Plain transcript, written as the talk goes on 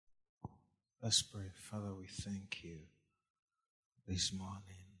Let's pray. Father, we thank you this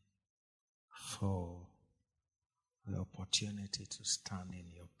morning for the opportunity to stand in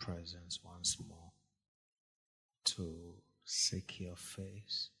your presence once more, to seek your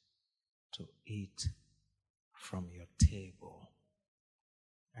face, to eat from your table,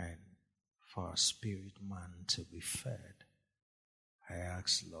 and for our spirit man to be fed. I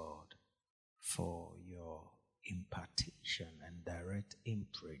ask, Lord, for your impartation and direct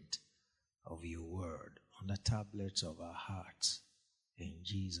imprint of your word on the tablets of our hearts. In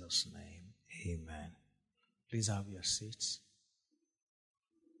Jesus' name, amen. Please have your seats.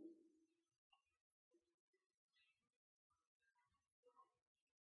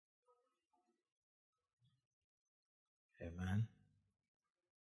 Amen.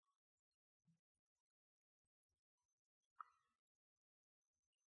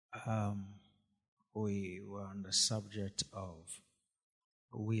 We were on the subject of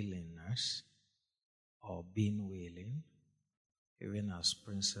willingness or being willing, even as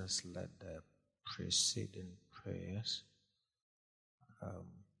Princess led the preceding prayers.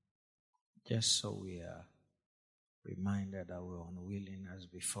 Just so we are reminded that we're on willingness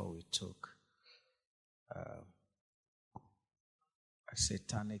before we took a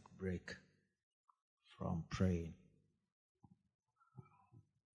satanic break from praying.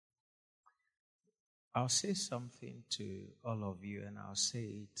 I'll say something to all of you, and I'll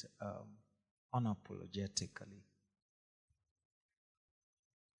say it unapologetically.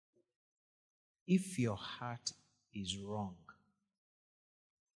 If your heart is wrong,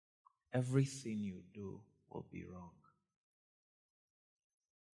 everything you do will be wrong.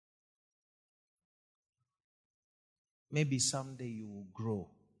 Maybe someday you will grow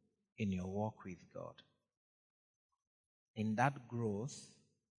in your walk with God. In that growth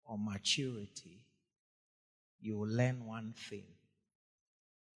or maturity, you will learn one thing,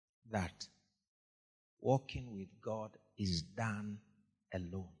 that walking with God is done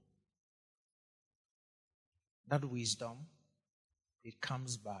alone. That wisdom, it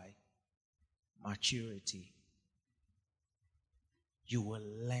comes by maturity. You will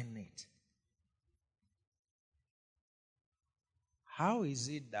learn it. How is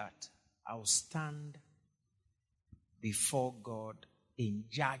it that I'll stand before God in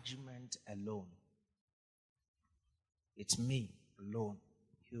judgment alone? It's me alone.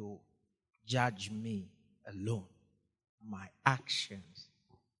 You judge me alone. My actions.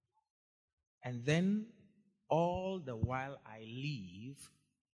 And then all the while I live,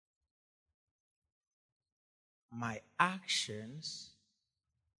 my actions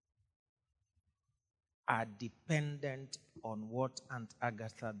are dependent on what Aunt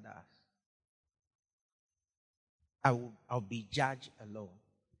Agatha does. I'll be judged alone.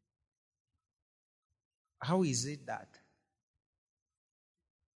 How is it that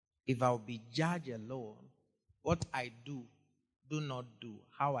if I'll be judged alone, what I do not do,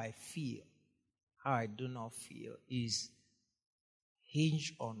 how I feel, how I do not feel is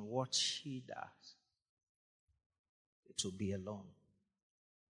hinged on what she does? It will be alone.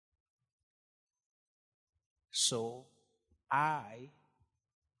 So I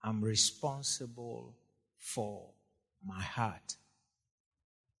am responsible for my heart.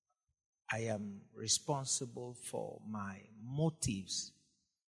 I am responsible for my motives.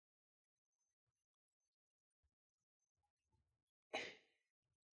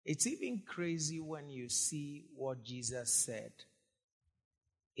 It's even crazy when you see what Jesus said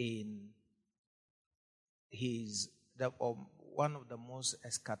in one of the most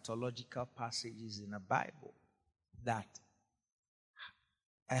eschatological passages in the Bible, that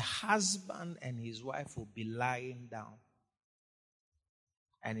a husband and his wife will be lying down.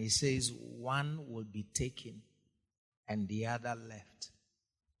 And he says one will be taken and the other left.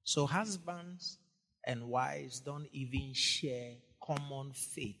 So husbands and wives don't even share common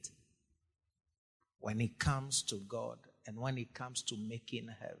faith when it comes to God and when it comes to making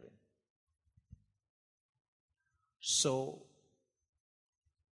heaven. So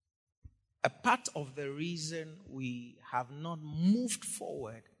a part of the reason we have not moved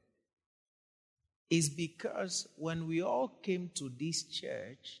forward is because when we all came to this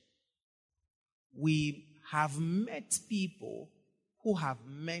church, we have met people who have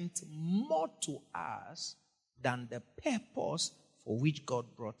meant more to us than the purpose for which God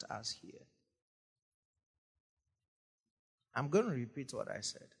brought us here. I'm going to repeat what I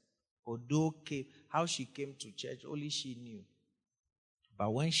said. Odo came, how she came to church, only she knew.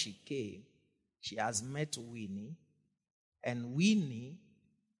 But when she came, she has met Winnie, and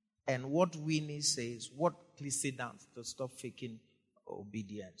what Winnie says, please sit down to stop faking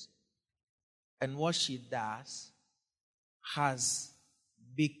obedience. And what she does has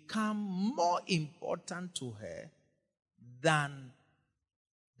become more important to her than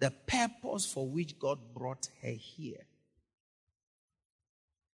the purpose for which God brought her here.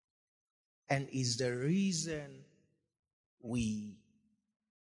 And is the reason we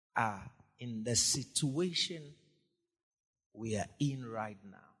are in the situation we are in right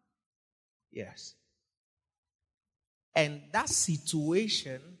now. Yes. And that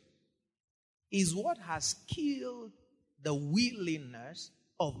situation is what has killed the willingness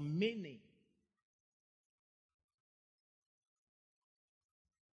of many.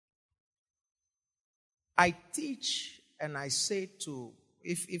 I teach and I say to,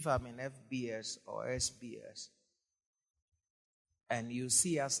 if I'm in FBS or SBS, and you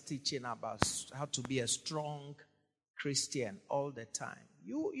see us teaching about how to be a strong Christian all the time,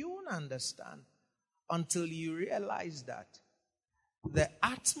 you won't understand until you realize that the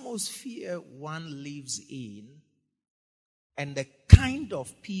atmosphere one lives in and the kind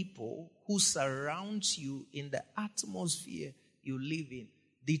of people who surround you in the atmosphere you live in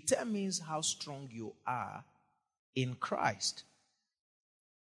determines how strong you are in Christ.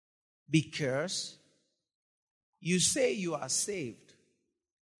 Because you say you are saved.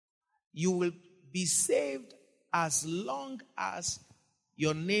 You will be saved as long as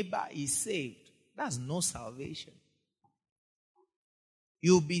your neighbor is saved. That's no salvation.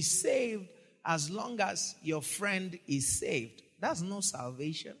 You'll be saved as long as your friend is saved. That's no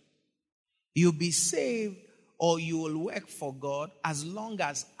salvation. You'll be saved or you will work for God as long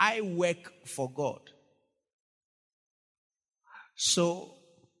as I work for God. So,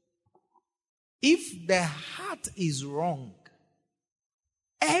 if the heart is wrong,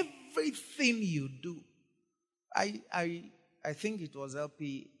 everything you do, I think it was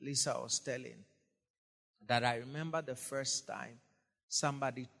LP Lisa was telling that I remember the first time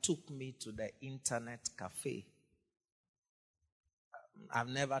somebody took me to the internet cafe. I've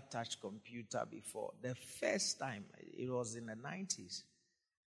never touched computer before. The first time, it was in the 90s.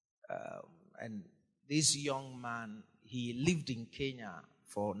 And this young man, he lived in Kenya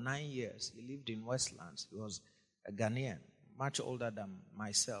for 9 years. He lived in Westlands. He was a Ghanaian, much older than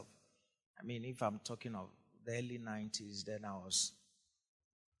myself. I mean, if I'm talking of the early 90s, then I was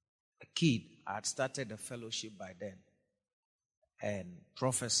a kid. I had started a fellowship by then and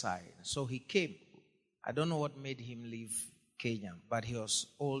prophesied. So he came. I don't know what made him leave Kenya, but he was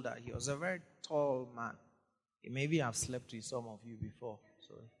older. He was a very tall man. Maybe I've slept with some of you before.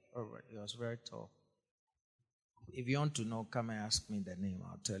 So he was very tall. If you want to know, come and ask me the name.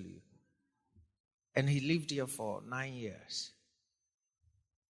 I'll tell you. And he lived here for 9 years.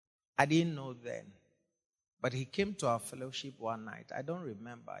 I didn't know then. But he came to our fellowship one night. I don't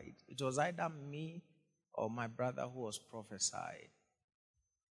remember it. It was either me or my brother who was prophesying.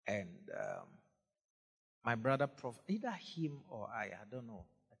 And my brother, either him or I don't know.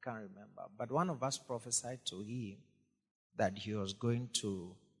 I can't remember. But one of us prophesied to him that he was going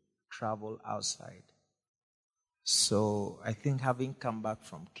to travel outside. So I think having come back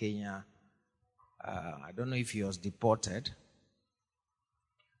from Kenya, I don't know if he was deported.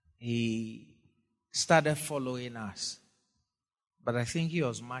 He started following us. But I think he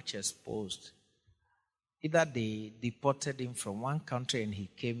was much exposed. Either they deported him from one country and he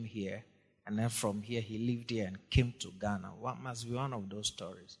came here, and then from here he lived here and came to Ghana. What must be one of those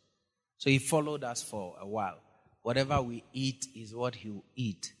stories? So he followed us for a while. Whatever we eat is what he will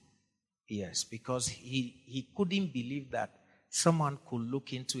eat. Yes, because he couldn't believe that someone could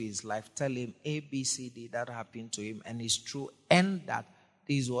look into his life, tell him A, B, C, D, that happened to him, and it's true, and that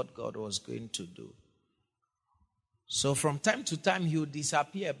this is what God was going to do. So from time to time he would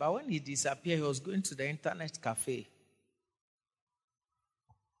disappear, but when he disappeared, he was going to the internet cafe.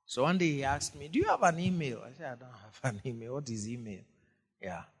 So one day he asked me, do you have an email? I said, I don't have an email. What is email?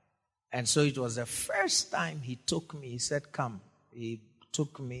 Yeah. And so it was the first time he took me. He said, come. He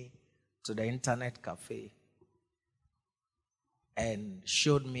took me to the internet cafe and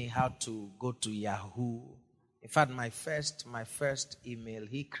showed me how to go to Yahoo. In fact, my first email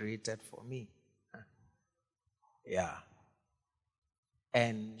he created for me. Yeah.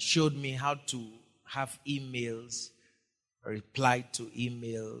 And showed me how to have emails, reply to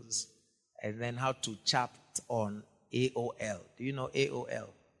emails, and then how to chat on AOL. Do you know AOL?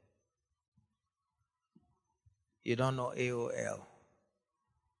 You don't know AOL?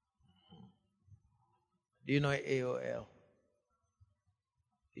 Do you know AOL?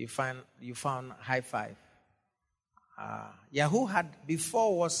 You found high five. Yahoo had,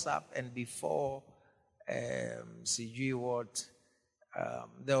 before WhatsApp and before CG what,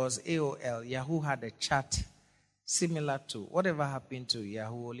 there was AOL. Yahoo had a chat similar to whatever happened to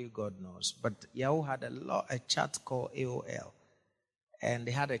Yahoo, only God knows. But Yahoo had a chat called AOL. and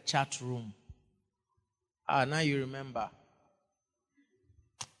they had a chat room. Now you remember.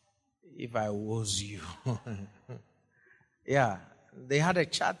 If I was you. Yeah, they had a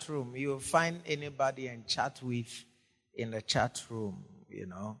chat room. You find anybody and chat with in the chat room,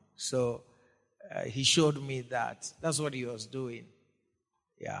 So he showed me that. That's what he was doing.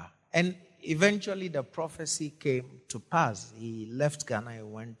 Yeah. And eventually the prophecy came to pass. He left Ghana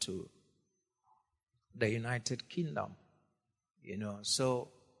and went to the United Kingdom. So,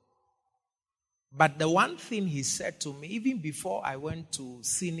 but the one thing he said to me, even before I went to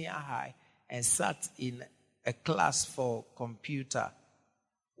senior high and sat in a class for computer,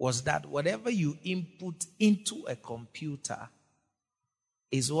 was that whatever you input into a computer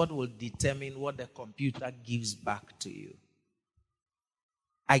is what will determine what the computer gives back to you.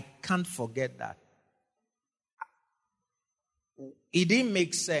 I can't forget that. It didn't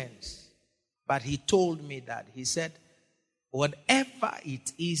make sense, but he told me that. He said, whatever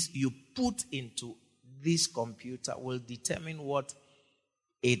it is you put into this computer will determine what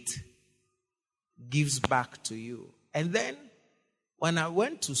it gives back to you. And then, when I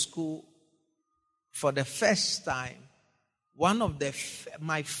went to school for the first time, one of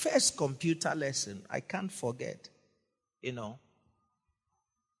my first computer lesson, I can't forget,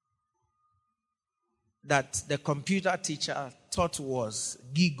 that the computer teacher taught was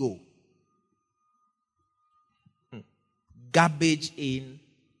GIGO. Garbage in,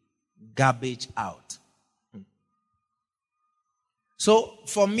 garbage out. So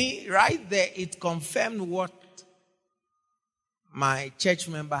for me, right there, it confirmed what my church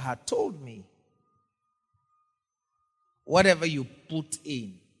member had told me. Whatever you put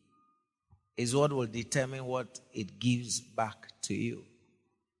in is what will determine what it gives back to you.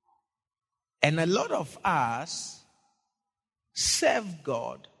 And a lot of us serve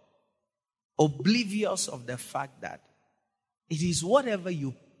God oblivious of the fact that it is whatever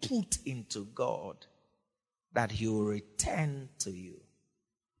you put into God that He will return to you.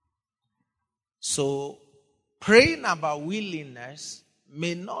 So, praying about willingness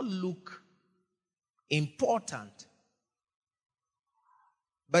may not look important.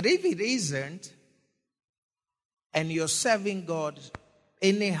 But if it isn't, and you're serving God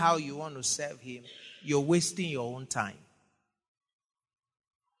anyhow you want to serve Him, you're wasting your own time.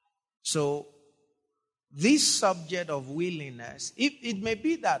 So, this subject of willingness, it may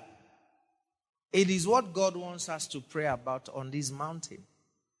be that it is what God wants us to pray about on this mountain.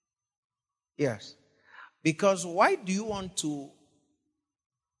 Yes. Because why do you want to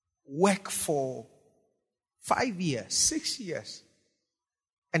work for 5 years, 6 years,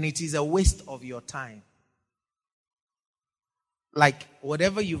 and it is a waste of your time? Like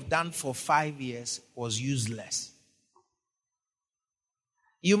whatever you've done for 5 years was useless.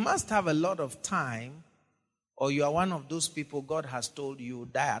 You must have a lot of time, or you are one of those people God has told you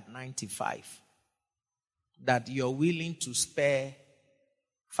die at 95. That you're willing to spare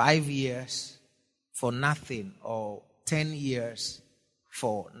 5 years for nothing or 10 years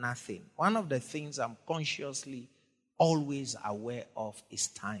for nothing. One of the things I'm consciously always aware of is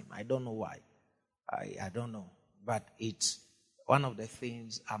time. I don't know why. I don't know. But it's one of the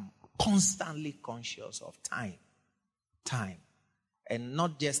things I'm constantly conscious of. Time. And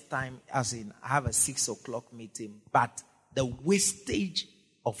not just time as in I have a 6 o'clock meeting, but the wastage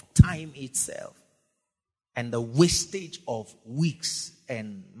of time itself. And the wastage of weeks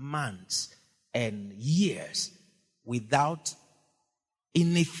and months and years without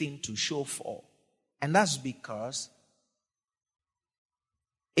anything to show for. And that's because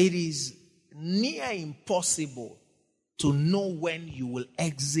it is near impossible to know when you will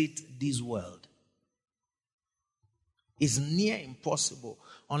exit this world. It's near impossible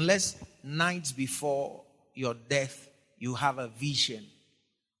unless nights before your death you have a vision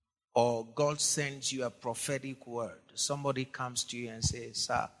or God sends you a prophetic word. Somebody comes to you and says,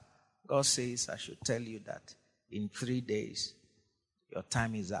 "Sir, God says I should tell you that in 3 days your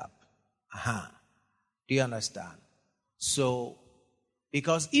time is up." Do you understand? So,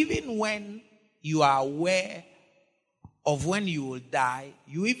 because even when you are aware of when you will die,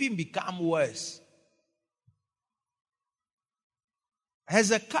 you even become worse.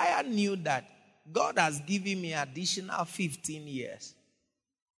 Hezekiah knew that God has given me additional 15 years.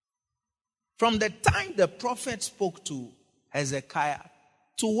 From the time the prophet spoke to Hezekiah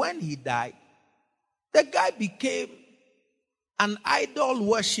to when he died, the guy became an idol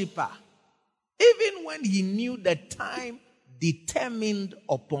worshiper. Even when he knew the time determined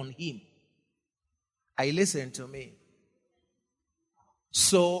upon him. Are you listening to me?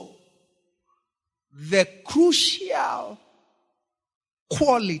 So, the crucial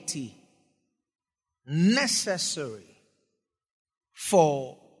quality necessary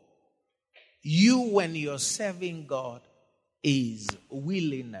for you when you're serving God is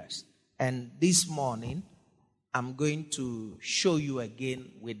willingness. And this morning, I'm going to show you again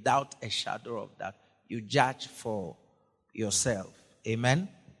without a shadow of doubt. You judge for yourself. Amen?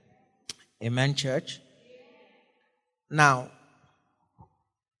 Amen, church? Now,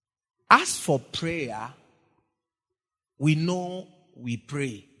 as for prayer, we know we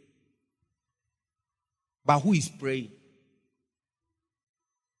pray. But who is praying?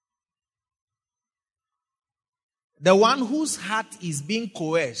 The one whose heart is being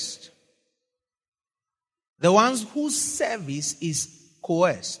coerced. The one whose service is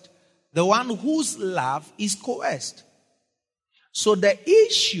coerced. The one whose love is coerced. So the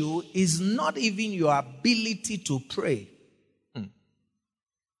issue is not even your ability to pray.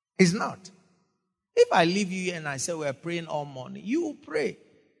 It's not. If I leave you here and I say we're praying all morning, you will pray.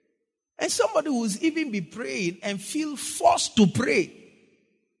 And somebody will even be praying and feel forced to pray.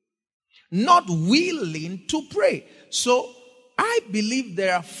 Not willing to pray. So I believe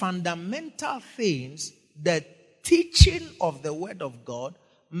there are fundamental things that teaching of the word of God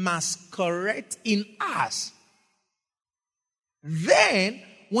must correct in us. Then,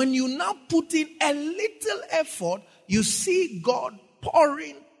 when you now put in a little effort, you see God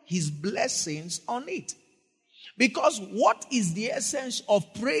pouring his blessings on it. Because what is the essence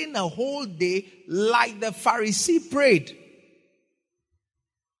of praying a whole day like the Pharisee prayed?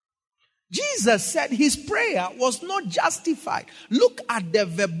 Jesus said his prayer was not justified. Look at the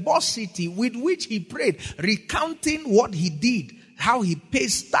verbosity with which he prayed, recounting what he did, how he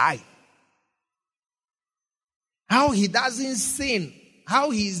pays tithe, how he doesn't sin, how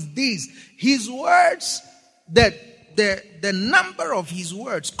he's this. His words, the number of his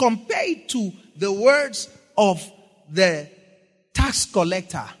words compared to the words of the tax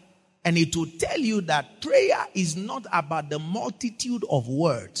collector. And it will tell you that prayer is not about the multitude of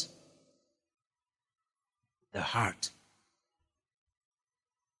words. The heart.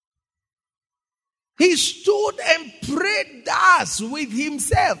 He stood and prayed thus with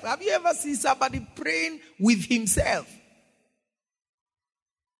himself. Have you ever seen somebody praying with himself?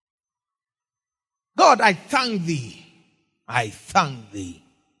 God, I thank thee. I thank thee.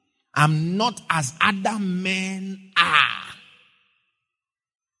 I'm not as other men are.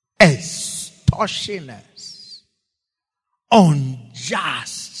 Extortioners.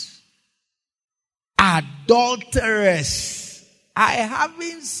 Unjust. Adulterers. I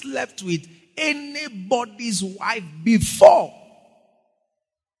haven't slept with anybody's wife before.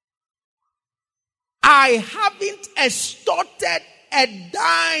 I haven't extorted a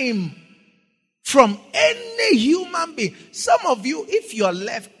dime from any human being. Some of you, if you're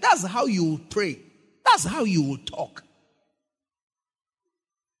left, that's how you will pray. That's how you will talk.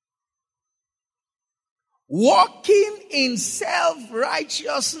 Walking in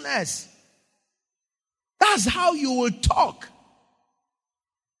self-righteousness. That's how you will talk.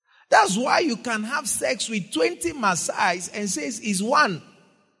 That's why you can have sex with 20 Maasais and says it's one.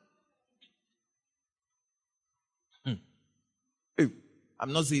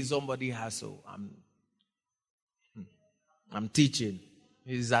 I'm not saying somebody has so. I'm teaching.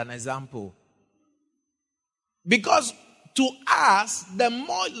 It's an example. Because to us, the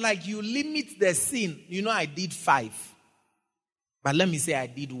more like you limit the sin, I did 5. But let me say I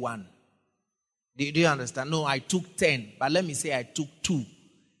did 1. Do you understand? No, I took 10. But let me say I took 2.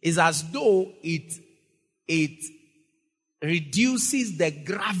 It's as though it reduces the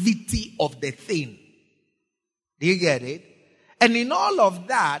gravity of the thing. Do you get it? And in all of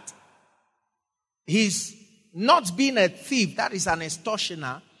that, he's not being a thief, that is an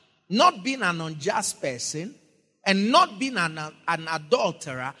extortioner, not being an unjust person, and not being an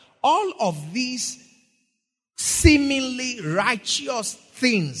adulterer. All of these seemingly righteous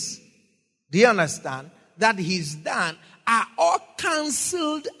things, do you understand, that he's done are all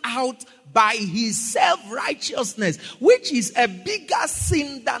cancelled out by his self-righteousness, which is a bigger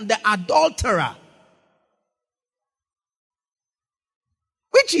sin than the adulterer.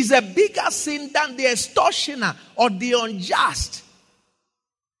 Which is a bigger sin than the extortioner or the unjust.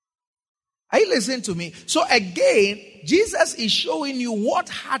 Are you listening to me? So again, Jesus is showing you what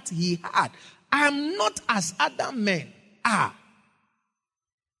heart he had. I am not as other men are.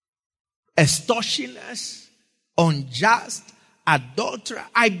 Extortioners, unjust, adulterer.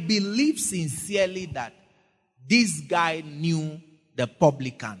 I believe sincerely that this guy knew the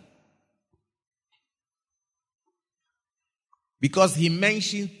publican. Because he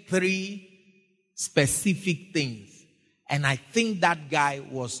mentioned 3 specific things. And I think that guy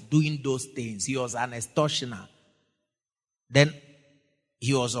was doing those things. He was an extortioner. Then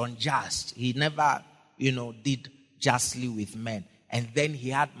he was unjust. He never, did justly with men. And then he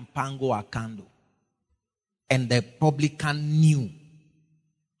had Mpango Akando. And the publican knew.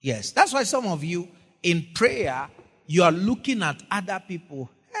 Yes, that's why some of you in prayer, you are looking at other people.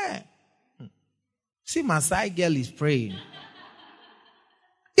 Hey, see, Maasai girl is praying.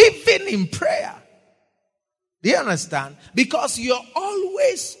 Even in prayer. Do you understand? Because you're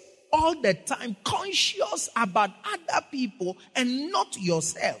always, all the time, conscious about other people and not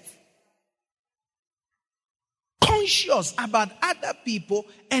yourself. Conscious about other people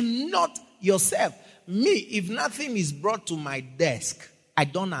and not yourself. Me, if nothing is brought to my desk, I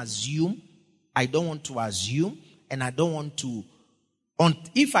don't assume. I don't want to assume. And I don't want to.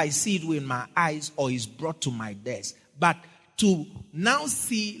 If I see it with my eyes or is brought to my desk. But to now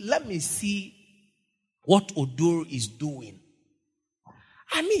see, let me see what Odoro is doing.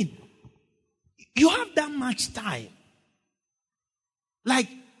 I mean, you have that much time. Like,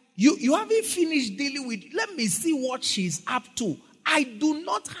 you haven't finished dealing with, let me see what she's up to. I do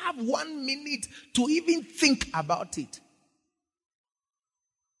not have 1 minute to even think about it.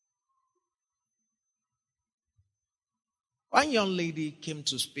 One young lady came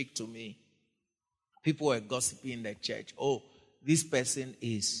to speak to me. People were gossiping in the church. Oh, this person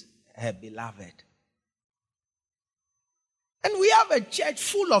is her beloved. And we have a church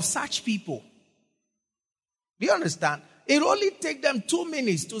full of such people. Do you understand? It only takes them 2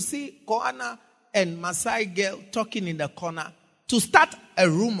 minutes to see Koana and Maasai girl talking in the corner to start a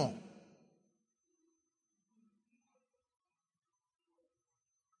rumor.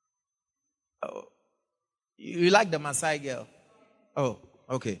 Oh, you like the Maasai girl? Oh,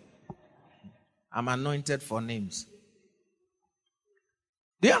 okay. I'm anointed for names.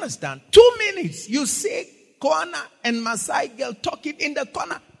 Do you understand? 2 minutes, you see Koana and Maasai girl talking in the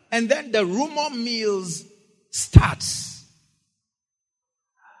corner, and then the rumor mills starts.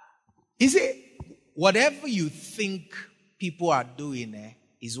 You see, whatever you think people are doing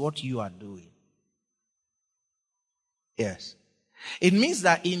is what you are doing. Yes. It means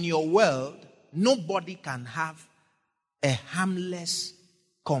that in your world, nobody can have a harmless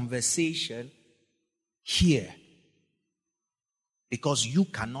conversation here. Because you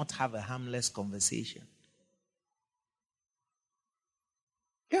cannot have a harmless conversation.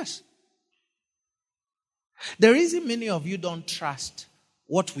 Yes. The reason many of you don't trust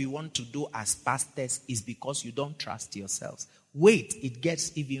what we want to do as pastors is because you don't trust yourselves. Wait, it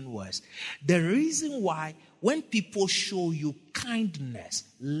gets even worse. The reason why when people show you kindness,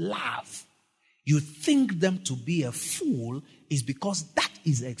 love, you think them to be a fool is because that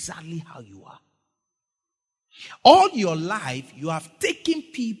is exactly how you are. All your life, you have taken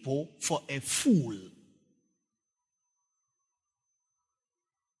people for a fool.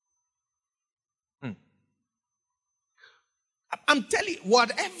 I'm telling you,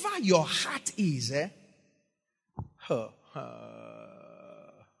 whatever your heart is,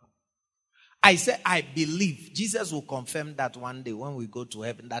 I say, I believe Jesus will confirm that one day when we go to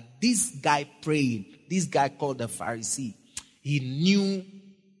heaven, that this guy praying, this guy called the Pharisee, he knew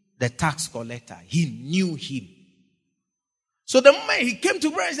the tax collector. He knew him. So the moment he came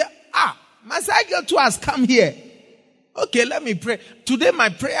to pray, he said, Maasai girl too has come here. Okay, let me pray. Today my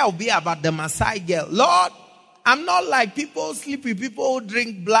prayer will be about the Maasai girl. Lord, I'm not like sleepy people who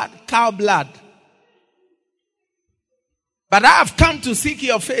drink blood, cow blood. But I have come to seek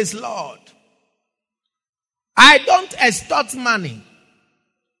your face, Lord. I don't extort money.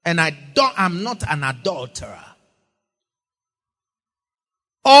 And I'm not an adulterer.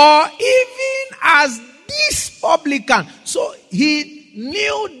 Or even as this publican. So he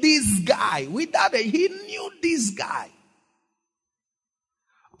knew this guy. He knew this guy.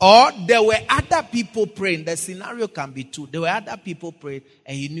 Or there were other people praying. The scenario can be two. There were other people praying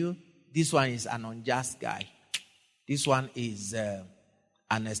and he knew this one is an unjust guy. This one is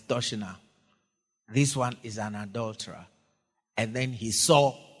an extortioner. This one is an adulterer. And then he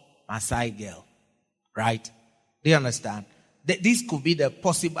saw Maasai girl. Right? Do you understand? This could be the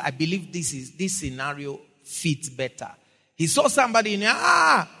possible. I believe this scenario fits better. He saw somebody in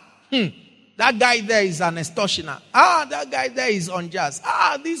there. That guy there is an extortioner. That guy there is unjust.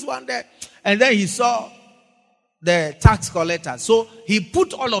 This one there. And then he saw the tax collector. So he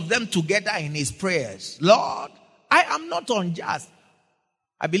put all of them together in his prayers. Lord, I am not unjust.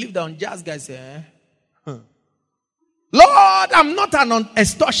 I believe the unjust guy said, Lord, I'm not an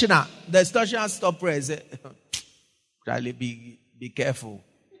extortioner. The extortioner stopped praying. Say, Charlie, be careful.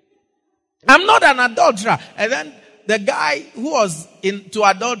 I'm not an adulterer. And then the guy who was into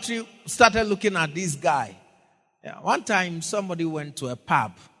adultery started looking at this guy. Yeah, one time somebody went to a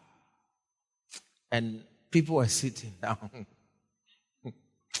pub and people were sitting down.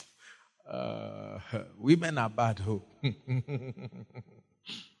 Women are bad, hope.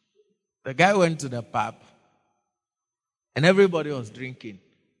 The guy went to the pub and everybody was drinking.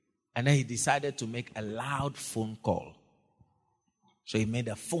 And then he decided to make a loud phone call. So he made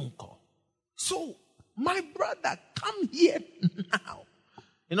a phone call. So, my brother, come here now.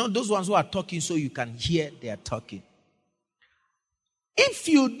 You know, those ones who are talking so you can hear they are talking. If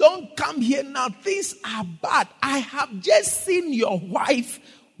you don't come here now, things are bad. I have just seen your wife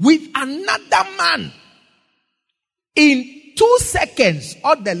with another man. In 2 seconds,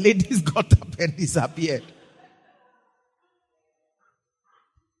 all the ladies got up and disappeared.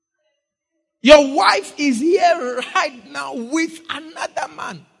 Your wife is here right now with another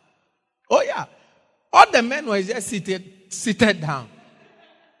man. Oh yeah. All the men were just seated down.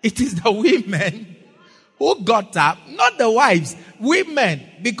 It is the women who got up, not the wives. Women.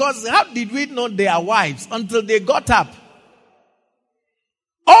 Because how did we know they are wives? Until they got up.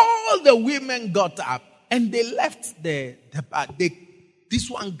 All the women got up and they left the bag. This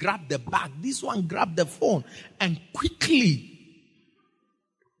one grabbed the bag. This one grabbed the phone. And quickly,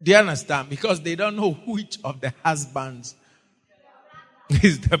 do you understand? Because they don't know which of the husbands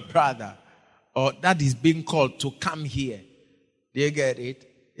is the brother. Or that is being called to come here. Do you get it?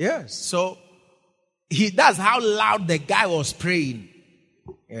 Yes. So, that's how loud the guy was praying.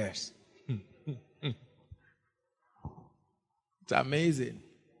 Yes. It's amazing.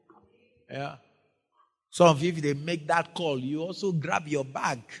 Yeah. Some of you, if they make that call, you also grab your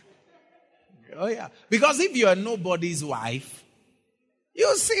bag. Oh yeah. Because if you are nobody's wife,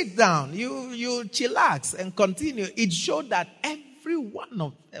 you sit down, you chillax and continue. It showed that every one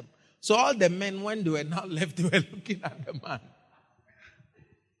of them. So all the men, when they were now left, they were looking at the man.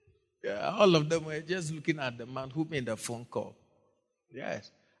 Yeah, all of them were just looking at the man who made the phone call.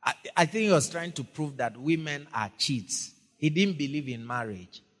 Yes. I think he was trying to prove that women are cheats. He didn't believe in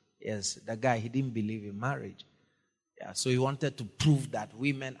marriage. Yes, the guy, he didn't believe in marriage. Yeah, so he wanted to prove that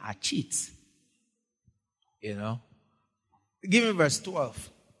women are cheats. You know. Give me verse 12.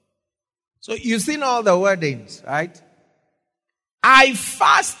 So you've seen all the wordings, right? I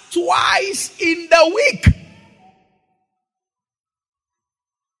fast twice in the week.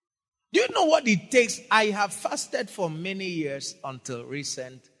 Do you know what it takes? I have fasted for many years until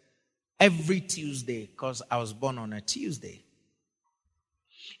recent. Every Tuesday, because I was born on a Tuesday.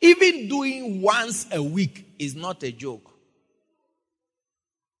 Even doing once a week is not a joke.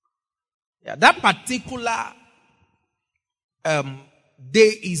 Yeah, that particular day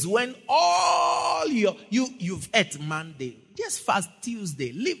is when all you've ate Monday. Just fast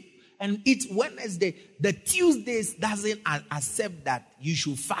Tuesday. Live and eat Wednesday. The Tuesdays doesn't accept that you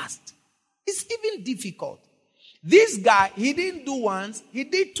should fast. It's even difficult. This guy, he didn't do once, he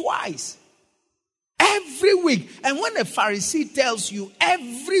did twice. Every week. And when a Pharisee tells you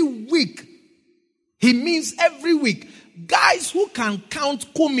every week, he means every week. Guys who can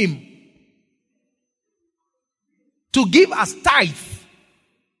count kumim to give us tithe.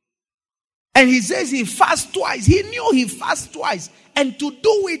 And he says he fasts twice. He knew he fasts twice. And to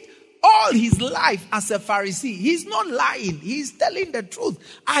do it all his life as a Pharisee. He's not lying. He's telling the truth.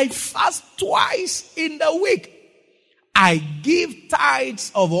 I fast twice in the week. I give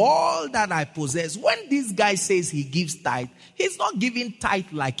tithes of all that I possess. When this guy says he gives tithe, he's not giving tithe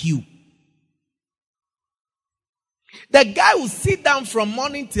like you. The guy will sit down from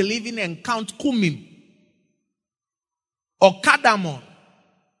morning till evening and count kumim or cardamom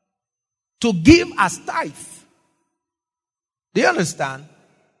to give as tithe. Do you understand?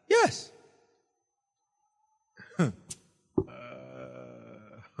 Yes.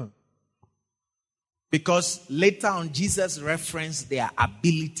 Because later on, Jesus referenced their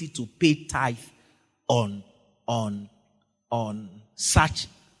ability to pay tithe on such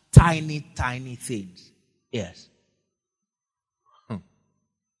tiny things. Yes.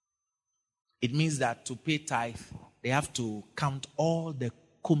 It means that to pay tithe, they have to count all the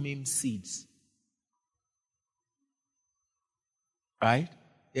kumim seeds. Right?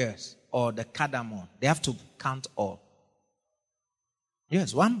 Yes. Or the cardamom. They have to count all.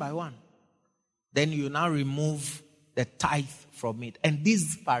 Yes, one by one. Then you now remove the tithe from it. And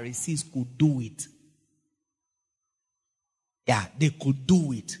these Pharisees could do it. Yeah, they could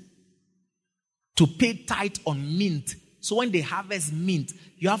do it. To pay tithe on mint. So when they harvest mint,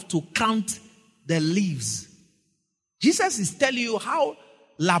 you have to count the leaves. Jesus is telling you how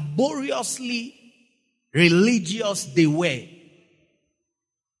laboriously religious they were.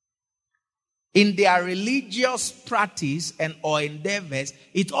 In their religious practice and or endeavors,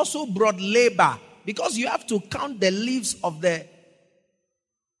 it also brought labor because you have to count the leaves of the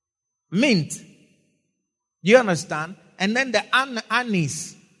mint. Do you understand? And then the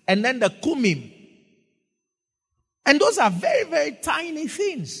anise and then the cumim. And those are very, very tiny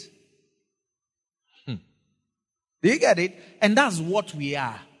things. Do you get it? And that's what we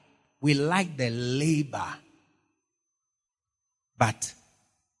are. We like the labor. But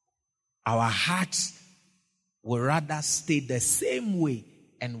our hearts will rather stay the same way,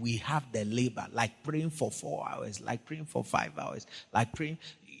 and we have the labor, like praying for 4 hours, like praying for 5 hours, like praying,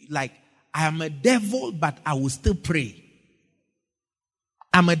 like I am a devil, but I will still pray.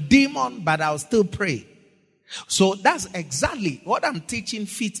 I'm a demon, but I'll still pray. So that's exactly what I'm teaching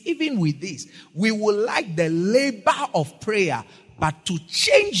fits even with this. We will like the labor of prayer, but to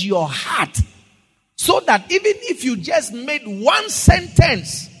change your heart so that even if you just made one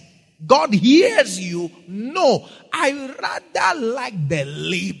sentence, God hears you. No, I rather like the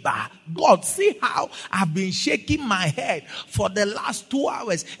labor. God, see how I've been shaking my head for the last 2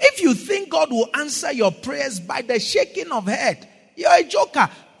 hours. If you think God will answer your prayers by the shaking of head, you're a joker.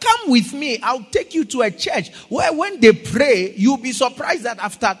 Come with me. I'll take you to a church where when they pray, you'll be surprised that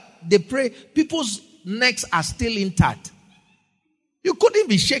after they pray, people's necks are still intact. You couldn't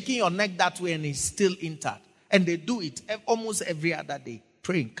be shaking your neck that way and it's still intact. And they do it almost every other day.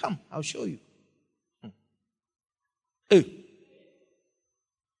 Praying. Come, I'll show you. Hey.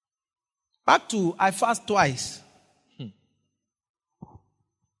 Back to I fast twice.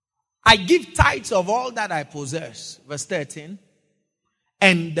 I give tithes of all that I possess. Verse 13.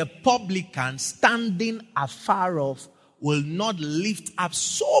 And the publican standing afar off will not lift up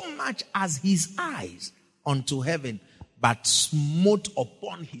so much as his eyes unto heaven, but smote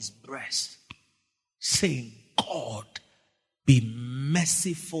upon his breast, saying, God, be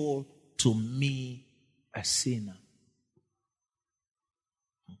merciful to me, a sinner.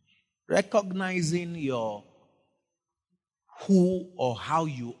 Recognizing your who or how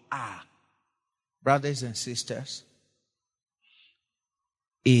you are, brothers and sisters,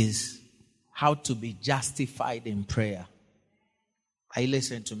 is how to be justified in prayer. Are you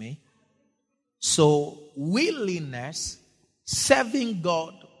listening to me? So, willingness, serving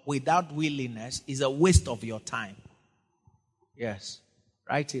God without willingness is a waste of your time. Yes,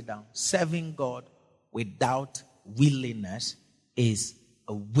 write it down. Serving God without willingness is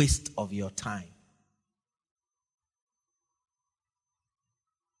a waste of your time.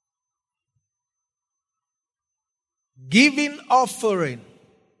 Giving offering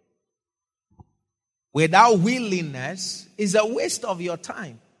without willingness is a waste of your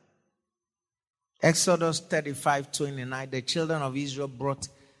time. Exodus 35:29, the children of Israel brought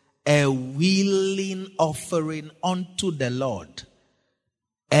a willing offering unto the Lord,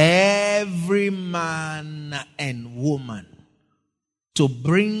 every man and woman, to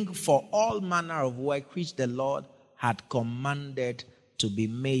bring for all manner of work which the Lord had commanded to be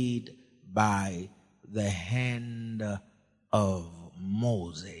made by the hand of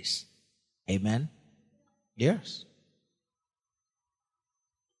Moses. Amen? Yes.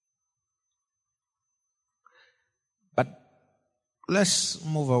 But let's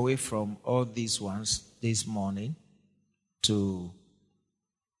move away from all these ones this morning to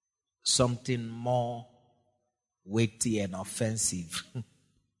something more weighty and offensive.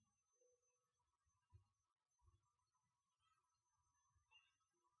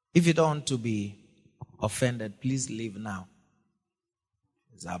 If you don't want to be offended, please leave now.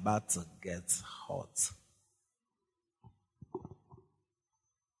 It's about to get hot.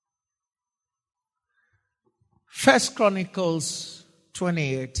 First Chronicles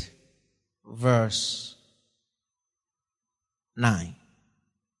 28, verse 9.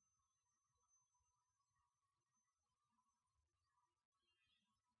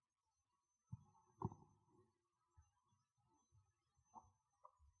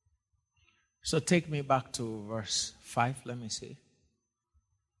 So take me back to verse 5. Let me see.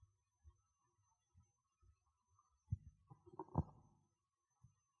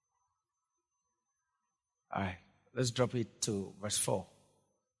 All right. Let's drop it to verse 4.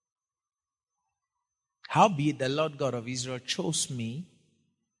 Howbeit the Lord God of Israel chose me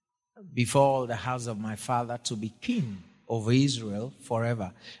before all the house of my father to be king over Israel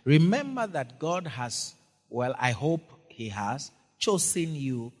forever. Remember that God has, well, I hope he has, chosen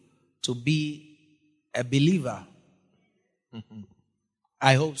you to be a believer.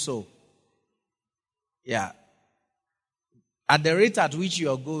 I hope so. Yeah. At the rate at which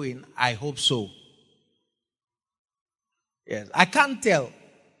you are going, I hope so. Yes, I can't tell.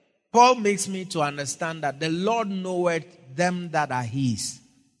 Paul makes me to understand that the Lord knoweth them that are his.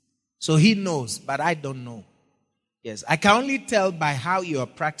 So he knows, but I don't know. Yes, I can only tell by how you are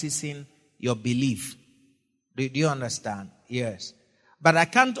practicing your belief. Do you understand? Yes. But I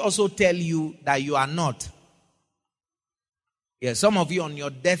can't also tell you that you are not. Yeah, some of you on your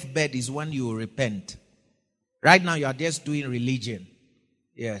deathbed is when you repent. Right now you are just doing religion.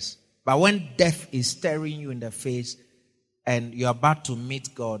 Yes. But when death is staring you in the face and you're about to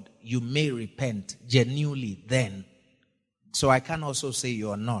meet God, you may repent genuinely then. So I can also say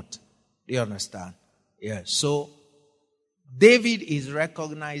you are not. Do you understand? Yes. So David is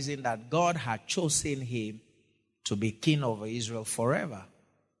recognizing that God had chosen him to be king over Israel forever.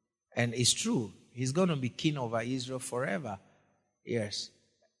 And it's true. He's going to be king over Israel forever. Yes.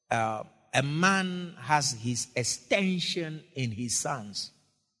 A man has his extension in his sons.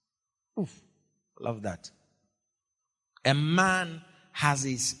 Oof, love that. A man has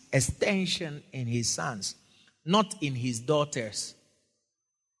his extension in his sons, not in his daughters.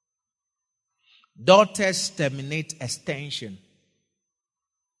 Daughters terminate extension.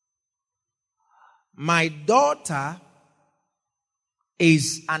 My daughter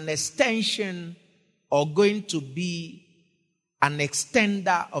is an extension or going to be an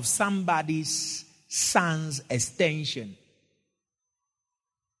extender of somebody's son's extension.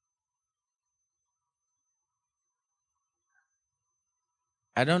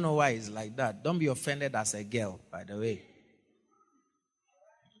 I don't know why it's like that. Don't be offended as a girl, by the way.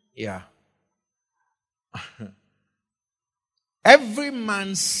 Yeah. Every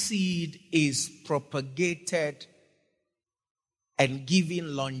man's seed is propagated and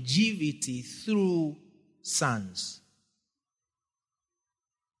given longevity through sons.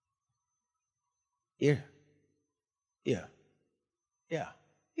 Yeah.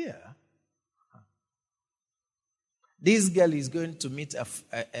 This girl is going to meet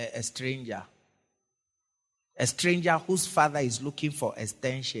a stranger. A stranger whose father is looking for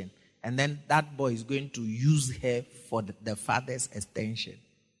extension. And then that boy is going to use her for the father's extension.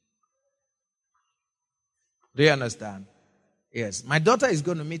 Do you understand? Yes. My daughter is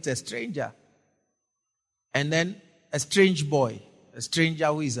going to meet a stranger. And then a strange boy. A stranger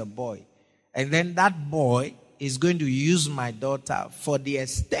who is a boy. And then that boy is going to use my daughter for the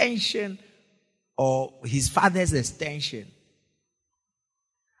extension or his father's extension.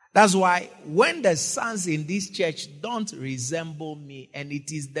 That's why when the sons in this church don't resemble me, and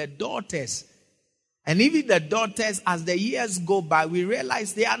it is the daughters, and even the daughters, as the years go by, we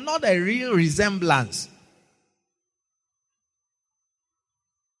realize they are not a real resemblance.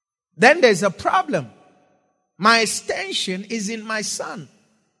 Then there's a problem. My extension is in my son.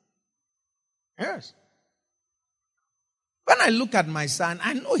 Yes. When I look at my son,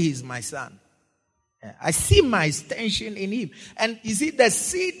 I know he's my son. I see my extension in him. And you see, the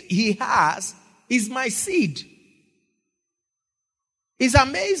seed he has is my seed. It's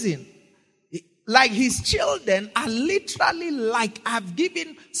amazing. Like his children are literally like I've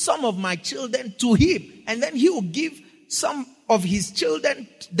given some of my children to him. And then he will give some of his children,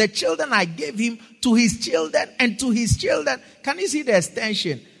 the children I gave him, to his children and to his children. Can you see the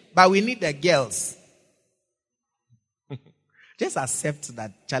extension? But we need the girls. Just accept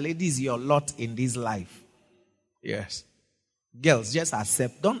that, Charlie, this is your lot in this life. Yes. Girls, just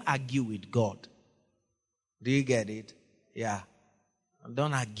accept. Don't argue with God. Do you get it? Yeah.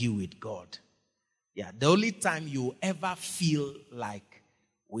 Don't argue with God. Yeah. The only time you ever feel like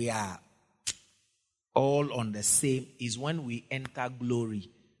we are all on the same is when we enter glory.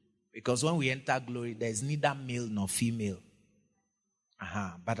 Because when we enter glory, there is neither male nor female.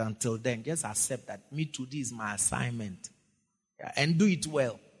 But until then, just accept that me too, this is my assignment. Yeah, and do it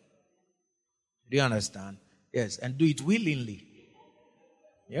well. Do you understand? Yes, and do it willingly.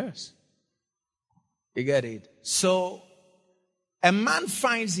 Yes. You get it? So, a man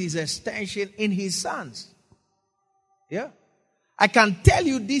finds his extension in his sons. Yeah. I can tell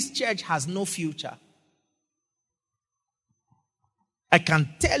you this church has no future. I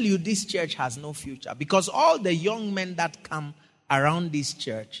can tell you this church has no future. Because all the young men that come around this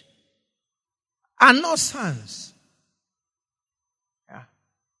church are not sons.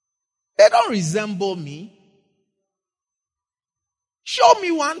 They don't resemble me. Show me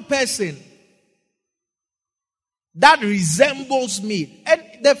one person that resembles me. And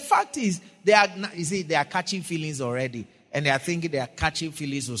the fact is, they are catching feelings already. And they are thinking they are catching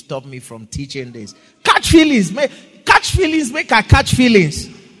feelings will stop me from teaching this. Catch feelings. Make I catch feelings.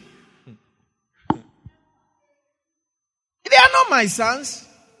 They are not my sons.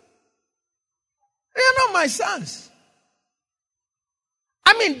 They are not my sons.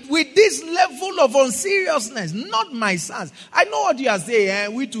 I mean, with this level of unseriousness, not my sons. I know what you are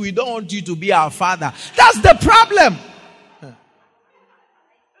saying. We don't want you to be our father. That's the problem.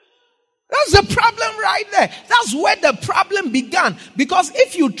 That's the problem right there. That's where the problem began. Because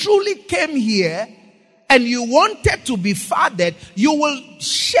if you truly came here and you wanted to be fathered, you will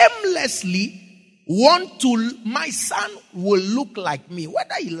shamelessly my son will look like me,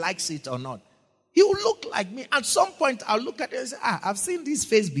 whether he likes it or not. He will look like me. At some point, I'll look at it and say, I've seen this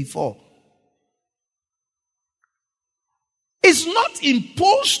face before. It's not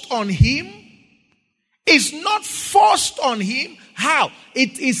imposed on him. It's not forced on him. How?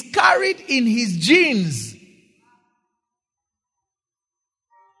 It is carried in his genes.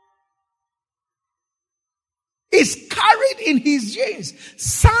 It's carried in his genes.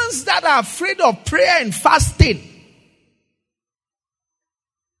 Sons that are afraid of prayer and fasting.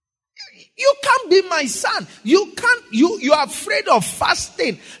 You can't be my son. You are afraid of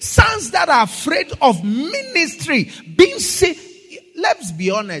fasting. Sons that are afraid of ministry, being sick. Let's be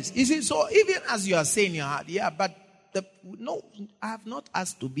honest. You see, so even as you are saying in your heart, but no, I have not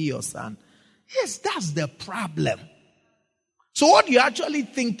asked to be your son. Yes, that's the problem. So what you're actually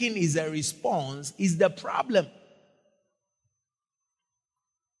thinking is a response is the problem.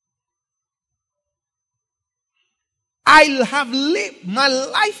 I have lived, my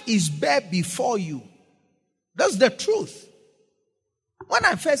life is bare before you. That's the truth. When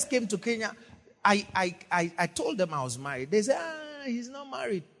I first came to Kenya, I told them I was married. They said, he's not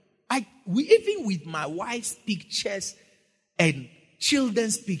married. Even with my wife's pictures and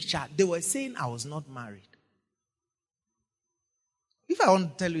children's picture, they were saying I was not married. If I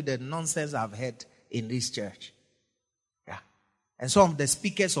want to tell you the nonsense I've heard in this church, and some of the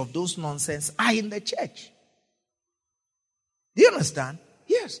speakers of those nonsense are in the church. Do you understand?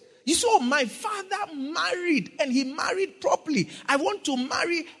 Yes. You saw my father married and he married properly. I want to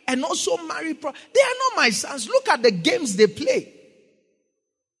marry and also marry properly. They are not my sons. Look at the games they play.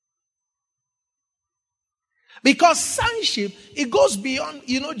 Because sonship, it goes beyond,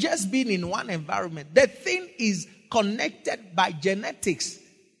 just being in one environment. The thing is connected by genetics.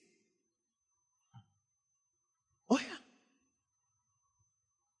 Oh yeah.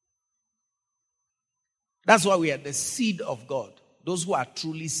 That's why we are the seed of God. Those who are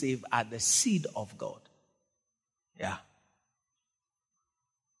truly saved are the seed of God. Yeah.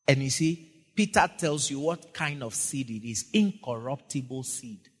 And you see, Peter tells you what kind of seed it is. Incorruptible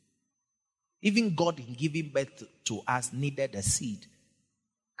seed. Even God in giving birth to us needed a seed.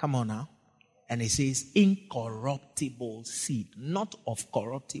 Come on now. And it says incorruptible seed. Not of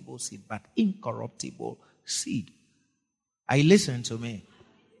corruptible seed, but incorruptible seed. Are you listening to me?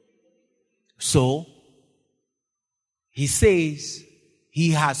 So, he says,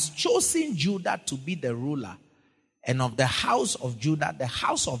 he has chosen Judah to be the ruler. And of the house of Judah, the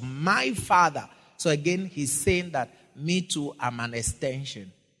house of my father. So again, he's saying that me too am an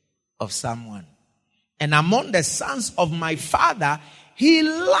extension of someone. And among the sons of my father, he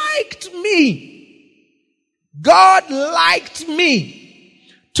liked me. God liked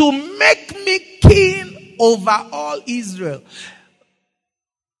me to make me king over all Israel.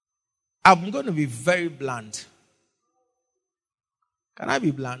 I'm going to be very blunt. Can I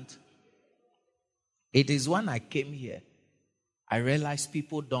be blunt? It is when I came here, I realized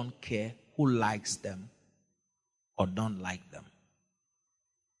people don't care who likes them or don't like them.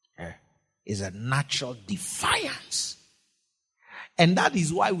 It's a natural defiance. And that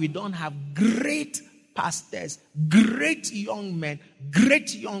is why we don't have great pastors, great young men,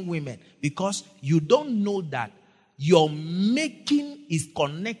 great young women. Because you don't know that your making is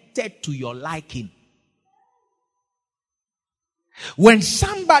connected to your liking. When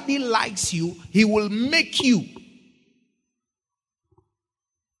somebody likes you, he will make you.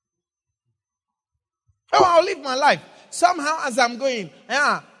 Oh, I'll live my life. Somehow as I'm going,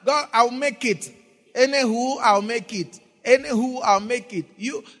 God, I'll make it. Anywho, I'll make it. Anywho, I'll make it.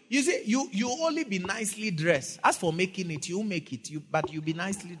 You see, you only be nicely dressed. As for making it, you make it. But you be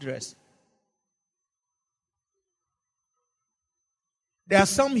nicely dressed. There are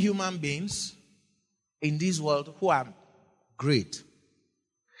some human beings in this world who are great.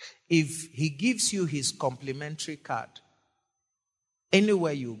 If he gives you his complimentary card,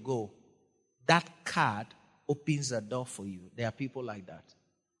 anywhere you go, that card opens a door for you. There are people like that.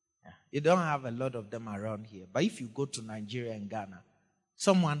 You don't have a lot of them around here. But if you go to Nigeria and Ghana,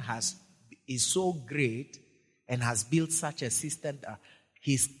 someone is so great and has built such a system that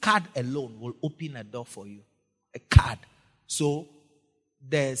his card alone will open a door for you. A card. So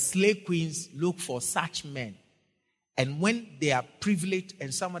the slave queens look for such men. And when they are privileged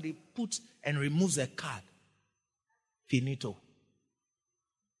and somebody puts and removes a card, finito.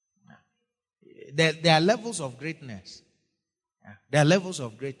 There are levels of greatness. There are levels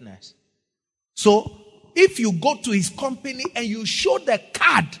of greatness. So, if you go to his company and you show the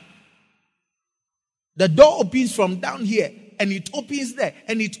card, the door opens from down here and it opens there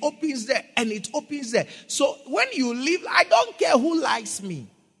and it opens there and it opens there. So, when you leave, I don't care who likes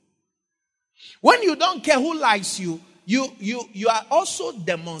me. When you don't care who likes you, you are also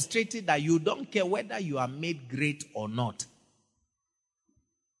demonstrating that you don't care whether you are made great or not.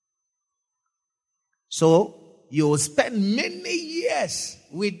 So you will spend many years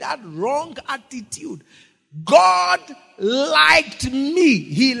with that wrong attitude. God liked me.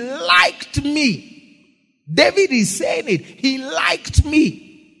 He liked me. David is saying it. He liked me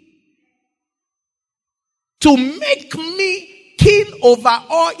to make me king over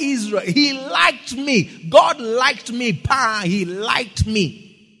all Israel. He liked me. God liked me. He liked me.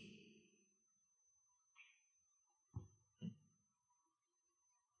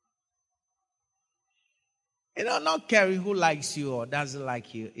 Not caring who likes you or doesn't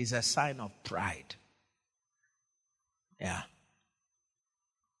like you is a sign of pride. Yeah.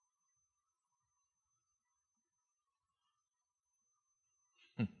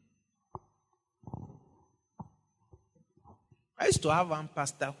 I used to have one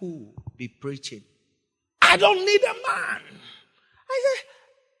pastor who would be preaching. I don't need a man. I said,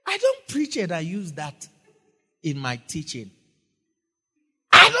 I don't preach it. I use that in my teaching.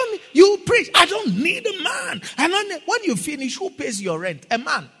 You preach. I don't need a man. When you finish, who pays your rent? A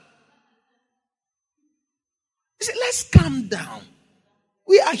man. He said, let's calm down.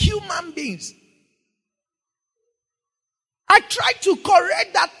 We are human beings. I tried to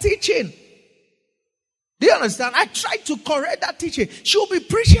correct that teaching. Do you understand? I tried to correct that teaching. She'll be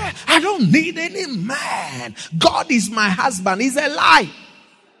preaching. I don't need any man. God is my husband. It's a lie.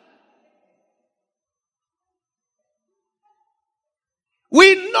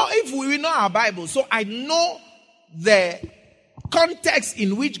 We know our Bible, so I know the context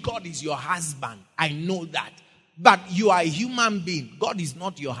in which God is your husband. I know that. But you are a human being. God is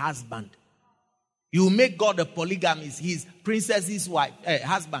not your husband. You make God a polygamist. He's Princess's wife,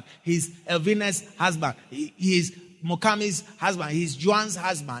 husband. He's Elvina's husband. He's Mokami's husband. He's Joan's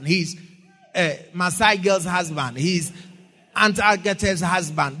husband. He's Masai girl's husband. He's Aunt Agatha's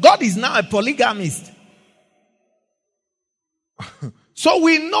husband. God is now a polygamist. So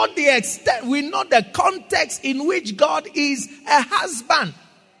we know the extent, we know the context in which God is a husband.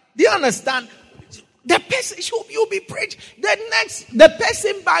 Do you understand? The person you'll be preached. The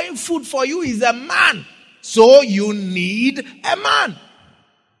person buying food for you is a man. So you need a man.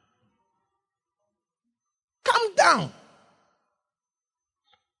 Calm down.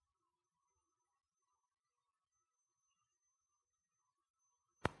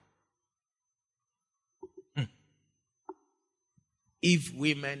 If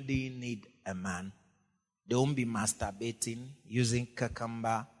women didn't need a man, they won't be masturbating, using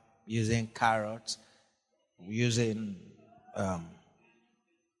cucumber, using carrots, using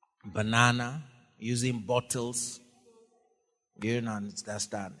banana, using bottles. You don't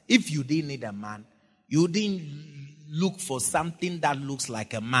understand. If you didn't need a man, you didn't look for something that looks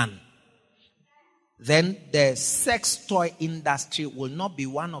like a man, then the sex toy industry will not be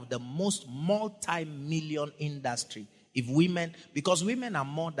one of the most multi-million industry. If women, because women are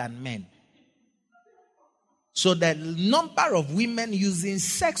more than men. So the number of women using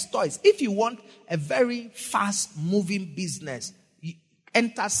sex toys, if you want a very fast moving business,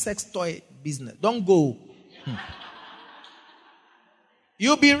 enter sex toy business. Don't go.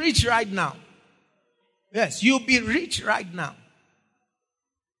 You'll be rich right now. Yes, you'll be rich right now.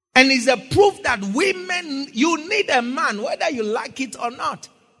 And it's a proof that women, you need a man, whether you like it or not.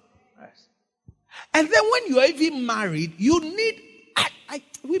 Yes. And then when you are even married, you need,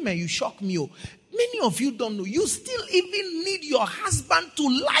 women, you shock me. Many of you don't know. You still even need your husband to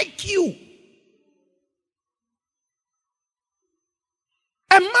like you.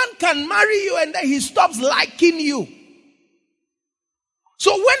 A man can marry you and then he stops liking you.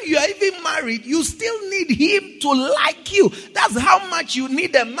 So when you are even married, you still need him to like you. That's how much you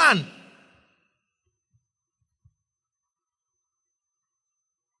need a man.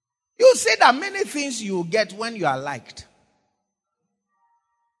 You say that many things you get when you are liked.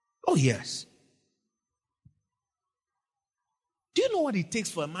 Oh yes. Do you know what it takes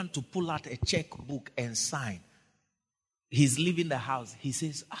for a man to pull out a checkbook and sign? He's leaving the house. He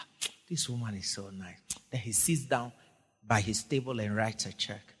says, this woman is so nice. Then he sits down by his table and writes a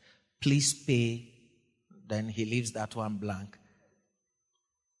check. Please pay. Then he leaves that one blank.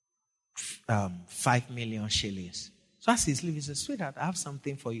 5 million shillings. So as he's leaving, he says, sweetheart, I have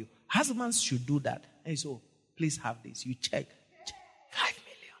something for you. Husbands should do that. And he says, oh, please have this. You check. 5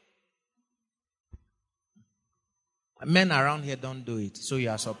 million. Men around here don't do it. So you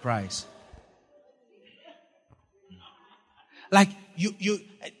are surprised. Like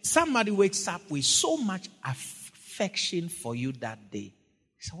somebody wakes up with so much affection for you that day.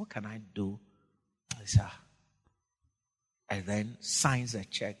 He said, what can I do? He said, and then signs a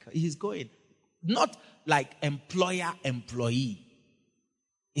check. He's going. Not like employer-employee.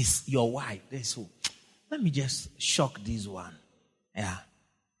 It's your wife. So, let me just shock this one. Yeah.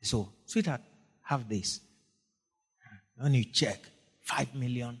 So, sweetheart, have this. When you check, 5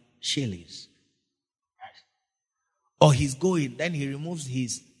 million shillings. Or he's going, then he removes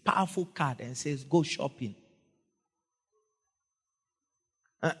his powerful card and says, go shopping.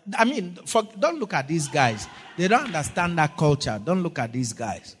 Don't look at these guys. They don't understand that culture. Don't look at these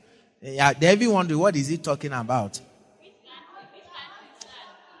guys. Yeah, they even wonder, what is he talking about?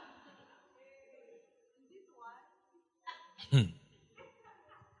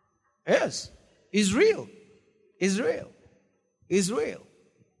 Yes. It's real. It's real. It's real.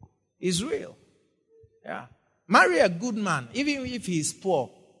 It's real. Yeah. Marry a good man, even if he's poor.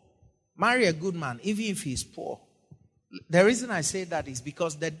 Marry a good man, even if he's poor. The reason I say that is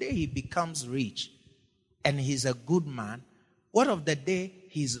because the day he becomes rich and he's a good man, what of the day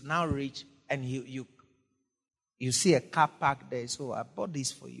he's now rich and you see a car parked there, so I bought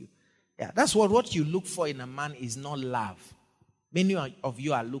this for you. Yeah, that's what you look for in a man is not love. Many of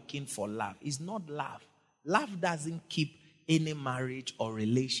you are looking for love. It's not love. Love doesn't keep any marriage or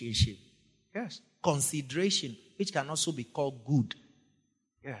relationship. Yes. Consideration, which can also be called good.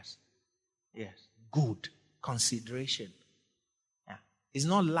 Yes. Yes. Good. Consideration. Yeah. It's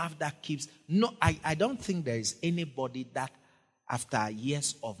not love that keeps. No, I don't think there is anybody that after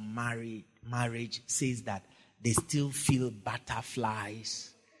years of marriage says that they still feel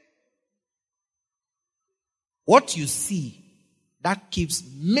butterflies. What you see that keeps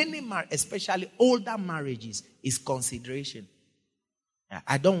many, especially older marriages, is consideration. Yeah,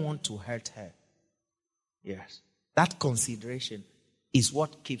 I don't want to hurt her. Yes. That consideration is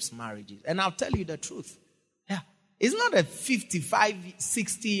what keeps marriages. And I'll tell you the truth. Yeah. It's not a 55,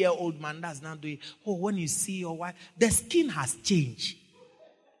 60-year-old man that's now doing, when you see your wife, the skin has changed.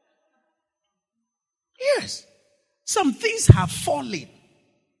 Yes. Some things have fallen.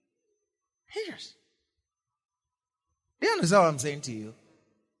 Yes. Do you understand what I'm saying to you?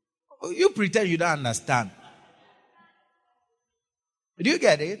 You pretend you don't understand. Do you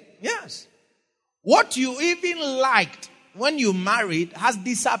get it? Yes. What you even liked when you married has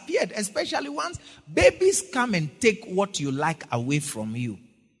disappeared, especially once babies come and take what you like away from you.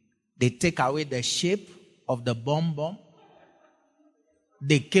 They take away the shape of the bum.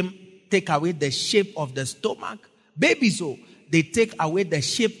 They take away the shape of the stomach. Babies, they take away the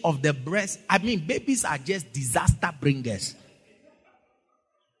shape of the breast. Babies are just disaster bringers.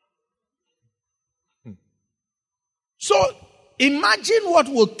 So, imagine what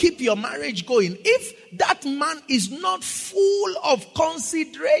will keep your marriage going if that man is not full of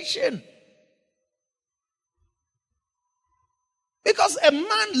consideration. Because a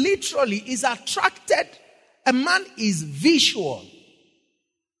man literally is attracted. A man is visual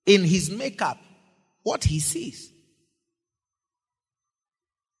in his makeup, what he sees.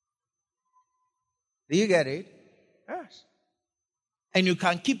 Do you get it? Yes. And you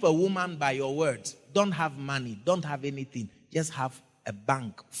can keep a woman by your words. Don't have money, don't have anything. Just have a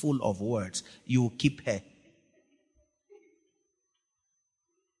bank full of words. You will keep her.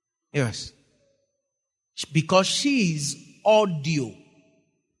 Yes. Because she is audio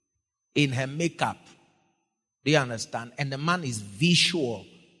in her makeup. Do you understand? And the man is visual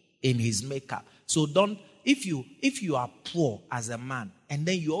in his makeup. So if you are poor as a man, and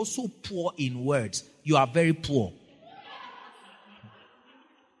then you also poor in words, you are very poor.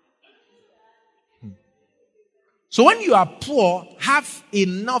 So when you are poor, have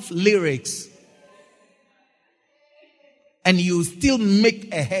enough lyrics and you still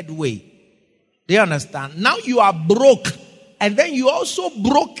make a headway. Do you understand? Now you are broke. And then you also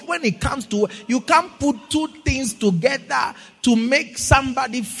broke when it comes to, you can't put two things together to make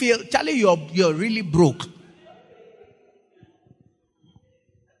somebody feel, Charlie, you're really broke.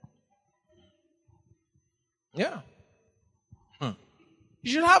 Yeah.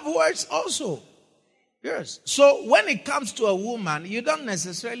 You should have words also. Yes. So when it comes to a woman, you don't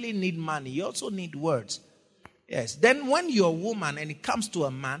necessarily need money. You also need words. Yes. Then when you're a woman and it comes to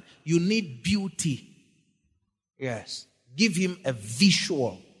a man, you need beauty. Yes. Give him a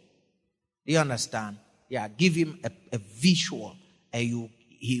visual. Do you understand? Yeah. Give him a visual and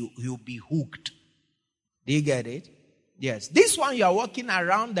he'll be hooked. Do you get it? Yes. This one you are walking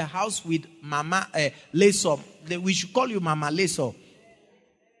around the house with Mama Leso. We should call you Mama Leso.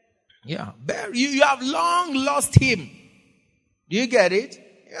 Yeah. You have long lost him. Do you get it?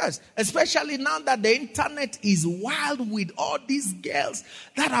 Yes. Especially now that the internet is wild with all these girls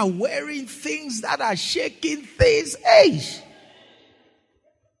that are wearing things, that are shaking things. Hey.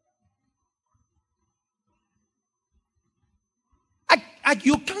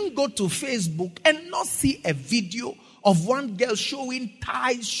 You can't go to Facebook and not see a video of one girl showing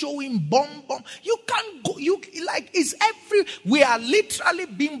thighs, showing bum. You can't go. It's we are literally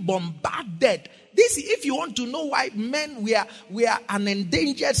being bombarded. This, if you want to know why men, we are an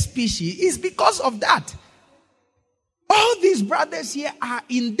endangered species, is because of that. All these brothers here are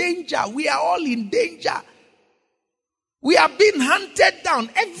in danger. We are all in danger. We are being hunted down.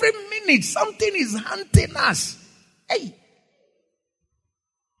 Every minute, something is hunting us. Hey.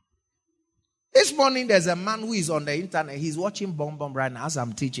 This morning, there's a man who is on the internet. He's watching Bom Bom right now as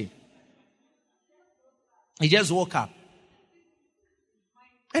I'm teaching. He just woke up.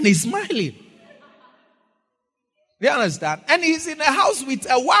 And he's smiling. Do you understand? And he's in a house with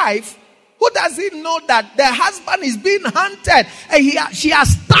a wife who doesn't know that the husband is being hunted. And she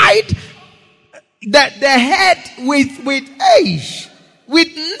has tied the head with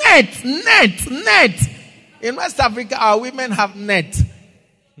net. In West Africa, our women have net.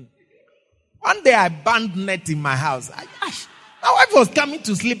 One day I banned net in my house. My wife was coming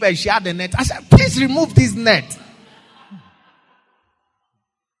to sleep and she had a net. I said, please remove this net.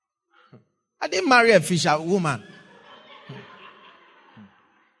 I didn't marry a fisher woman.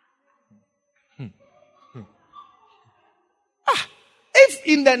 If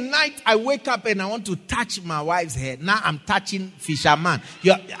in the night I wake up and I want to touch my wife's head, now I'm touching fisherman.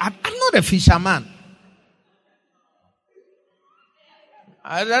 I'm not a fisherman.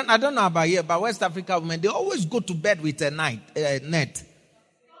 I don't know about here, but West Africa women, they always go to bed with a net.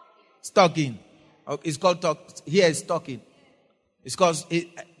 Stocking. It's called here is stocking. It's called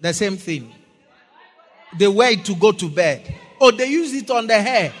the same thing. They wear it to go to bed. Oh, they use it on the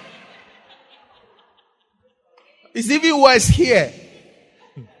hair. It's even worse here.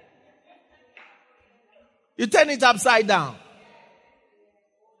 You turn it upside down.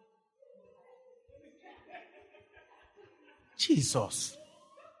 Jesus.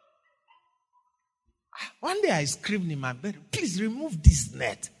 One day I screamed in my bed, please remove this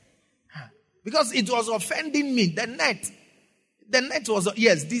net. Because it was offending me. The net was,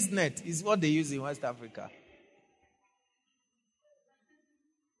 yes, this net is what they use in West Africa.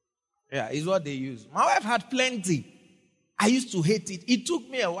 Yeah, it's what they use. My wife had plenty. I used to hate it. It took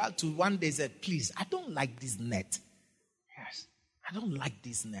me a while to one day say, please, I don't like this net. Yes, I don't like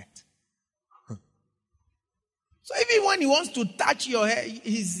this net. So even when he wants to touch your hair,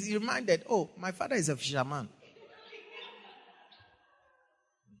 he's reminded, oh, my father is a fisherman.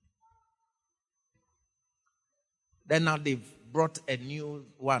 Then now they've brought a new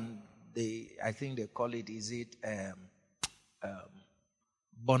one. I think they call it,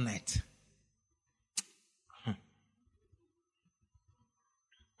 bonnet.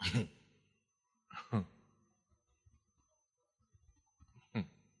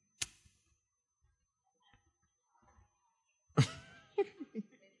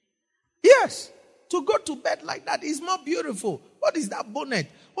 Yes, to go to bed like that is more beautiful. What is that bonnet?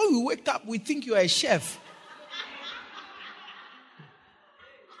 When we wake up, we think you are a chef.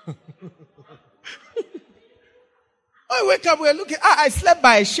 When we wake up, we're looking, I slept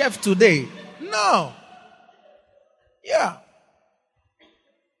by a chef today. No. Yeah.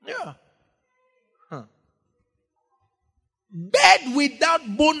 Bed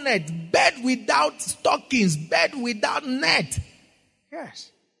without bonnet, bed without stockings, bed without net.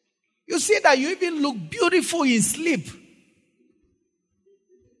 Yes. You see that you even look beautiful in sleep.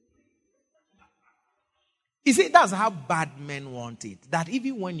 You see, that's how bad men want it. That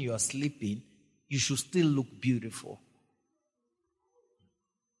even when you are sleeping, you should still look beautiful.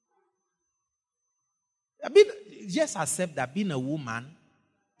 Just accept that being a woman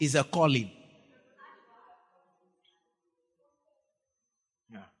is a calling.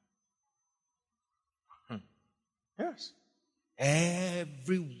 Yeah. Yes.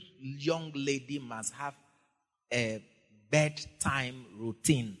 Every young lady must have a bedtime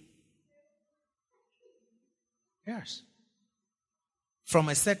routine. Yes. From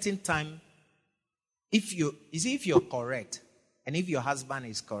a certain time, if you're correct, and if your husband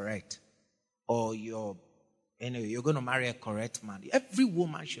is correct, or you're going to marry a correct man, every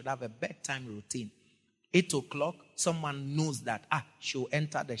woman should have a bedtime routine. 8 o'clock, someone knows that she'll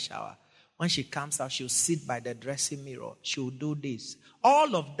enter the shower. When she comes out, she'll sit by the dressing mirror. She'll do this.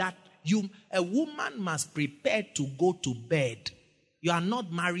 All of that, a woman must prepare to go to bed. You are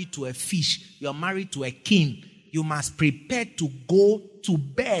not married to a fish. You are married to a king. You must prepare to go to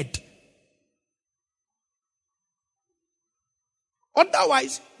bed.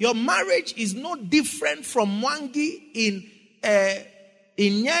 Otherwise, your marriage is no different from Mwangi in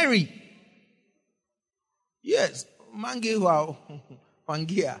Nyeri. Yes, Mwangi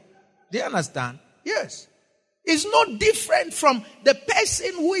Wangia. Do you understand? Yes. is no different from the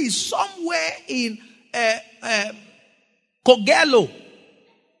person who is somewhere in Kogelo.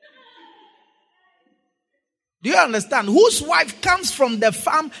 Do you understand? Whose wife comes from the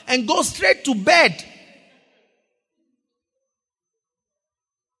farm and goes straight to bed.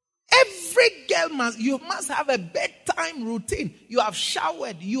 Every girl you must have a bedtime routine. You have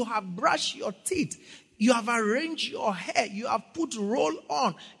showered, you have brushed your teeth, you have arranged your hair, you have put roll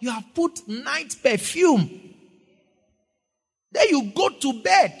on, you have put night perfume. Then you go to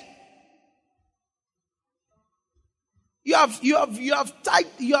bed. You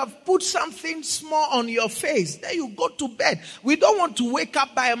have put something small on your face. Then you go to bed. We don't want to wake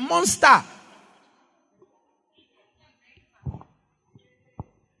up by a monster.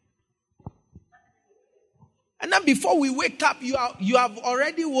 And then before we wake up, you have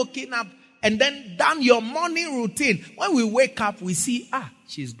already woken up and then done your morning routine. When we wake up, we see,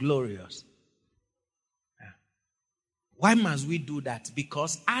 she's glorious. Why must we do that?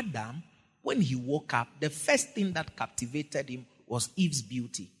 Because Adam, when he woke up, the first thing that captivated him was Eve's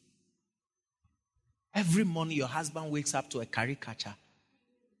beauty. Every morning your husband wakes up to a caricature.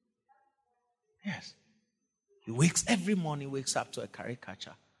 Yes. Every morning wakes up to a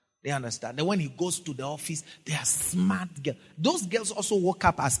caricature. They understand. Then when he goes to the office, they are smart girls. Those girls also woke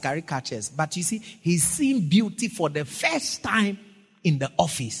up as caricatures. But you see, he's seeing beauty for the first time in the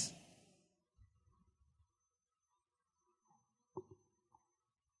office.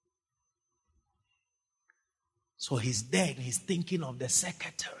 So he's there and he's thinking of the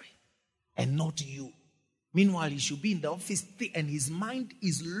secretary and not you. Meanwhile, he should be in the office and his mind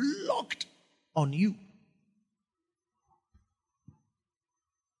is locked on you.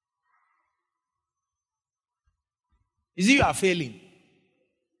 You see, you are failing.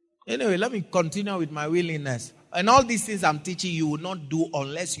 Anyway, let me continue with my willingness. And all these things I'm teaching you will not do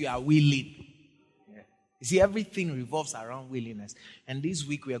unless you are willing. You see, everything revolves around willingness. And this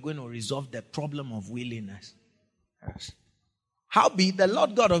week we are going to resolve the problem of willingness. Yes. Howbeit the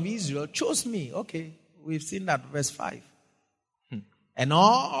Lord God of Israel chose me. Okay, we've seen that, verse 5. And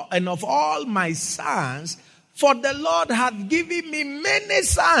of all my sons, for the Lord hath given me many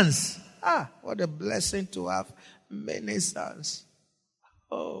sons. What a blessing to have many sons.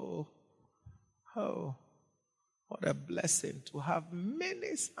 Oh, what a blessing to have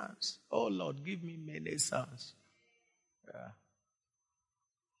many sons. Oh Lord, give me many sons. Yeah.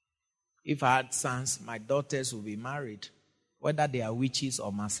 If I had sons, my daughters will be married. Whether they are witches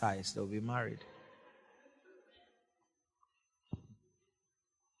or Masais, they'll be married.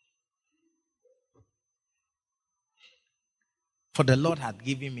 For the Lord had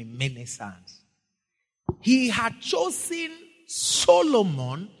given me many sons. He had chosen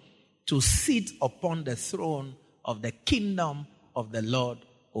Solomon to sit upon the throne of the kingdom of the Lord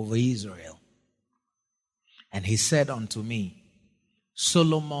over Israel. And he said unto me,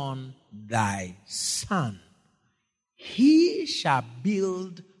 Solomon, thy son, he shall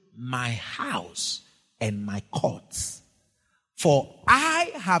build my house and my courts. For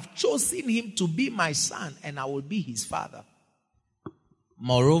I have chosen him to be my son, and I will be his father.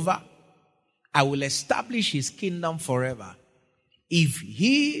 Moreover, I will establish his kingdom forever, if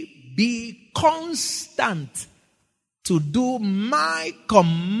he be constant to do my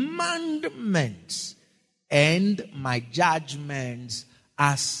commandments and my judgments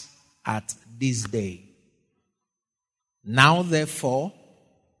as at this day. Now therefore,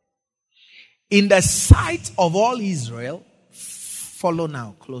 in the sight of all Israel, follow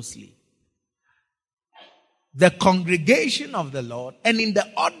now closely, the congregation of the Lord, and in the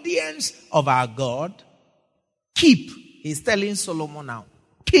audience of our God, keep, he's telling Solomon now,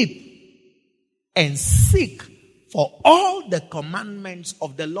 keep and seek for all the commandments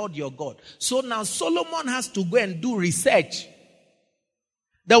of the Lord your God. So now Solomon has to go and do research.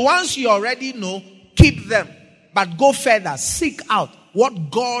 The ones you already know, keep them, but go further, seek out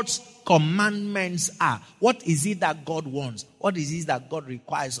what God's commandments are. What is it that God wants? What is it that God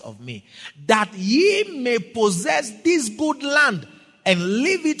requires of me? That ye may possess this good land and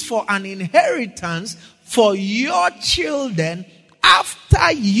leave it for an inheritance for your children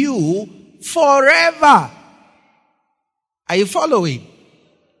after you forever. Are you following?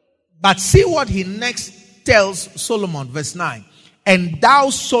 But see what he next tells Solomon, verse 9. And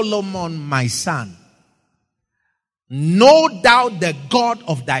thou, Solomon, my son, know thou the God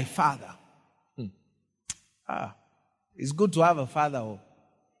of thy father. It's good to have a father. Oh.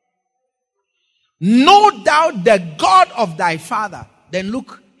 Know thou the God of thy father. Then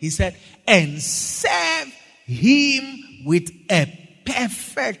look, he said, and serve him with a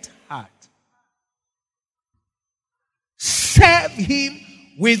perfect heart. Serve him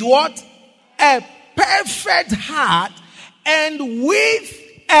with what? A perfect perfect heart and with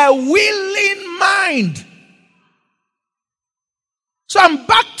a willing mind. So I'm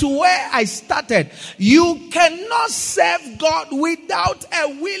back to where I started. You cannot serve God without a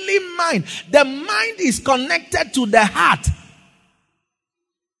willing mind. The mind is connected to the heart.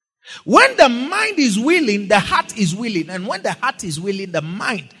 When the mind is willing, the heart is willing. And when the heart is willing, the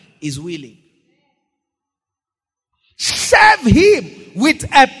mind is willing. Serve him with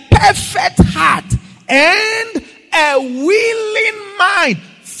a perfect heart and a willing mind.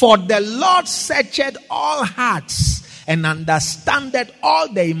 For the Lord searcheth all hearts and understandeth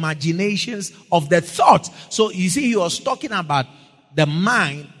all the imaginations of the thoughts. So you see, he was talking about the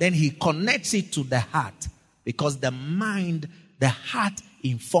mind, then he connects it to the heart. Because the mind, the heart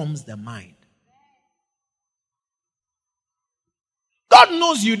informs the mind. God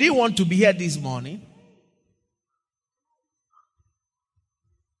knows you didn't want to be here this morning.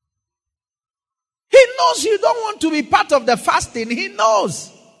 He knows you don't want to be part of the fasting. He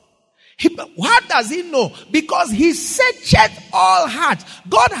knows. How does he know? Because he searcheth all hearts.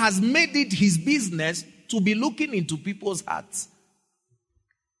 God has made it his business to be looking into people's hearts.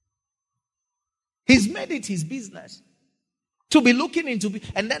 He's made it his business to be looking into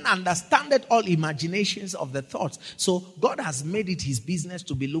and then understandeth all imaginations of the thoughts. So God has made it his business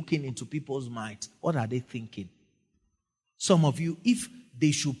to be looking into people's minds. What are they thinking? Some of you, if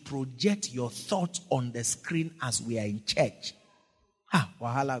they should project your thoughts on the screen as we are in church.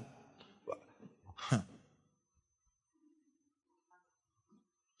 Wahala.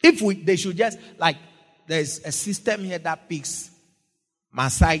 They should just, like, there's a system here that picks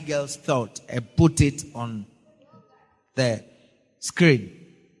Maasai girl's thought and put it on the screen.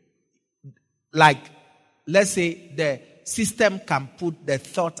 Like, let's say the system can put the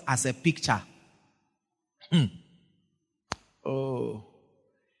thought as a picture. Oh.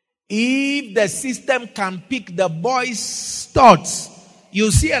 If the system can pick the boy's thoughts,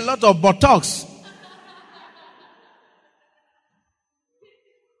 you see a lot of buttocks.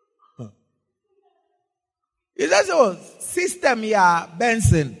 It's also system here,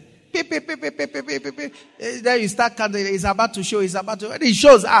 Benson. Then you start counting. It's about to show. When it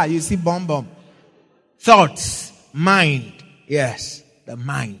shows, you see bomb. Thoughts, mind. Yes, the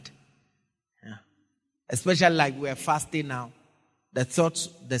mind. Yeah. Especially like we're fasting now. The thoughts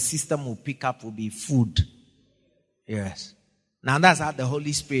the system will pick up will be food. Yes. Now that's how the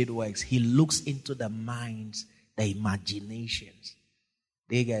Holy Spirit works. He looks into the minds, the imaginations.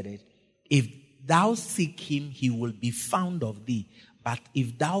 They get it? If thou seek him, he will be found of thee. But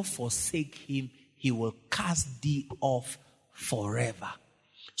if thou forsake him, he will cast thee off forever.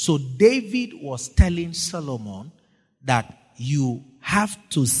 So David was telling Solomon that you have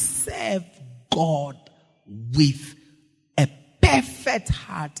to serve God with a perfect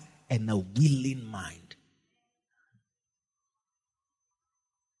heart and a willing mind.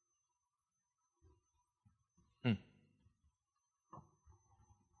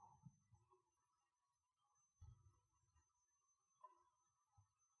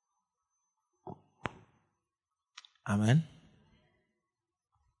 Amen.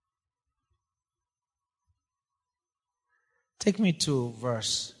 Take me to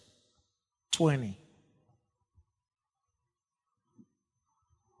verse 20.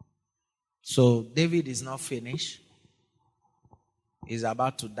 So David is not finished. He's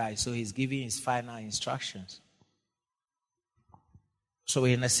about to die. So he's giving his final instructions. So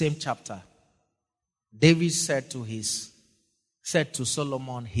in the same chapter, David said to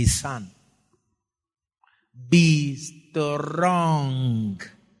Solomon, his son, be strong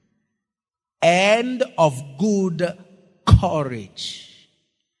and of good courage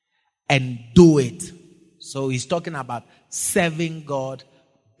and do it. So he's talking about serving God,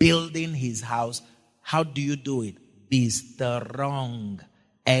 building his house. How do you do it? Be strong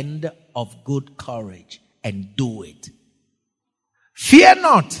and of good courage and do it. Fear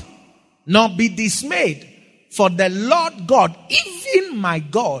not, nor be dismayed, for the Lord God, even my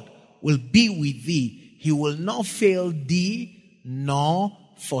God, will be with thee. He will not fail thee, nor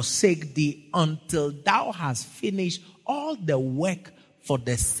forsake thee, until thou hast finished all the work for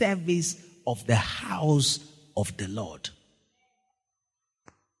the service of the house of the Lord.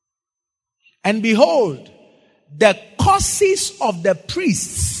 And behold, the causes of the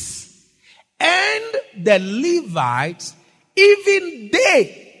priests and the Levites, even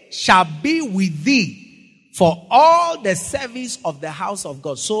they shall be with thee for all the service of the house of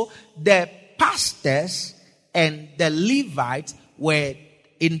God. So the pastors and the Levites were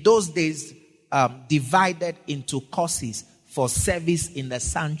in those days divided into causes for service in the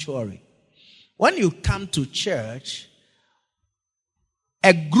sanctuary. When you come to church,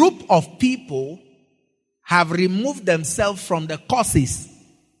 a group of people have removed themselves from the causes.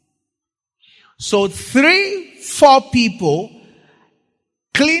 So 3-4 people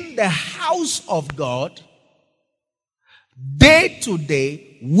clean the house of God day to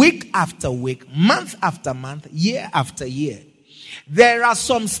day, week after week, month after month, year after year. There are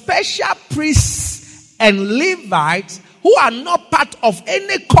some special priests and Levites who are not part of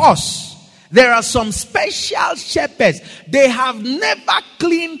any cause. There are some special shepherds. They have never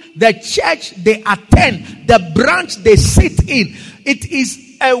cleaned the church they attend, the branch they sit in. It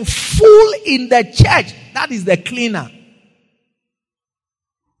is a fool in the church. That is the cleaner.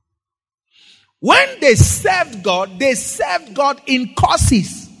 When they served God in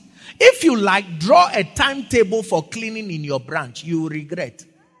courses. If you like, draw a timetable for cleaning in your branch. You will regret.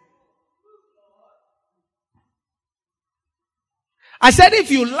 I said, if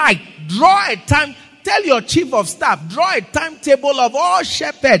you like, draw a time. Tell your chief of staff, draw a timetable of all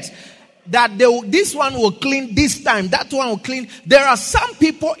shepherds that this one will clean this time, that one will clean. There are some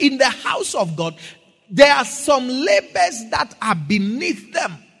people in the house of God. There are some labors that are beneath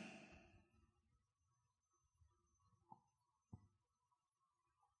them.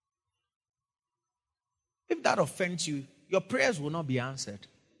 If that offends you, your prayers will not be answered.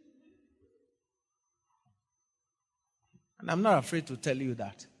 And I'm not afraid to tell you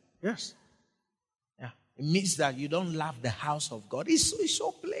that. Yes. Yeah. It means that you don't love the house of God. It's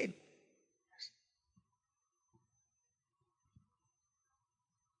so plain. Yes.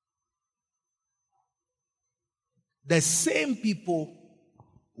 The same people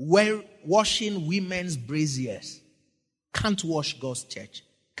were washing women's braziers can't wash God's church,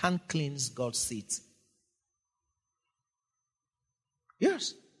 can't cleanse God's seats.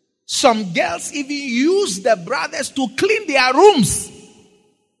 Yes. Some girls even use the brothers to clean their rooms.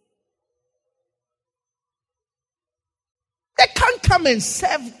 They can't come and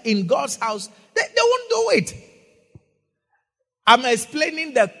serve in God's house. They won't do it. I'm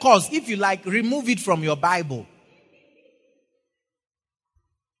explaining the cause. If you like, remove it from your Bible.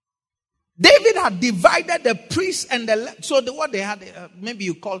 David had divided the priests and what they had, maybe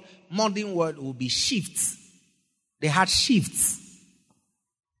you call modern word would be shifts. They had shifts.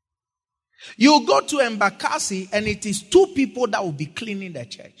 You go to Embakasi and it is 2 people that will be cleaning the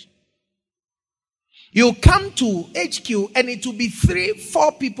church. You come to HQ and it will be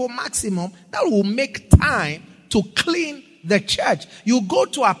 3-4 people maximum that will make time to clean the church. You go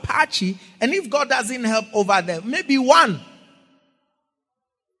to Apache and if God doesn't help over there, maybe 1.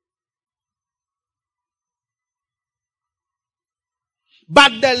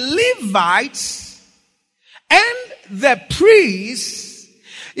 But the Levites and the priests,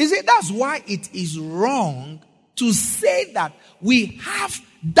 you see, that's why it is wrong to say that we have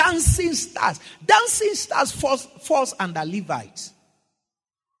dancing stars. Dancing stars falls under Levites.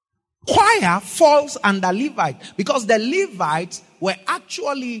 Choir falls under Levite because the Levites were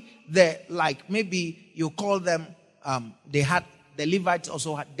actually maybe you call them, the Levites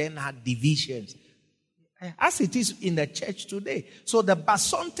also had divisions. As it is in the church today. So the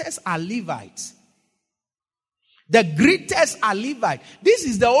basontes are Levites. The greeters are Levites. This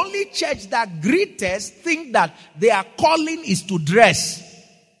is the only church that greeters think that their calling is to dress.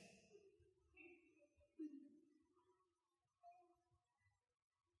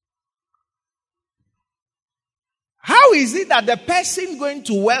 How is it that the person going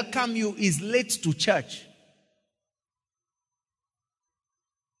to welcome you is late to church?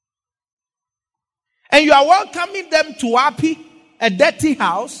 And you are welcoming them to a dirty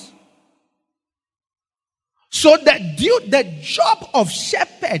house? So the job of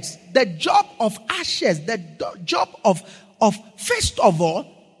shepherds, the job of ushers, the job of first of all,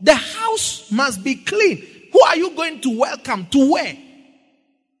 the house must be clean. Who are you going to welcome? To where?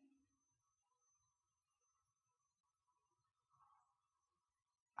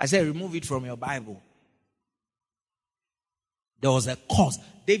 I said, remove it from your Bible. There was a cause.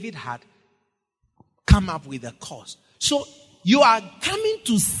 David had come up with a cause. So you are coming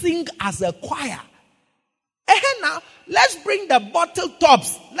to sing as a choir. Now, let's bring the bottle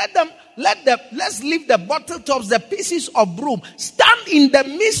tops. Let's leave the bottle tops, the pieces of broom. Stand in the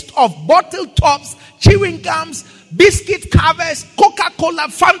midst of bottle tops, chewing gums, biscuit covers, Coca-Cola,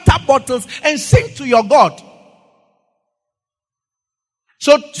 Fanta bottles, and sing to your God.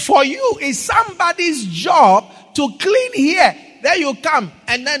 So for you, it's somebody's job to clean here. There you come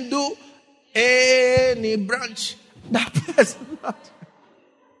and then do any branch. That person not.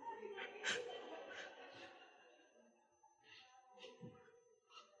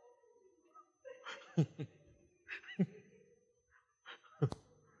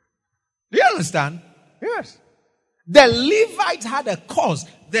 Do you understand? Yes. The Levites had a cause.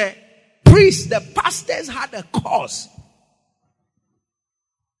 The priests, the pastors had a cause.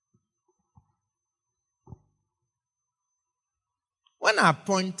 When I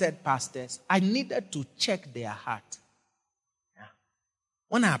appointed pastors, I needed to check their heart. Yeah.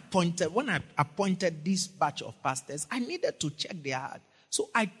 When I appointed this batch of pastors, I needed to check their heart. So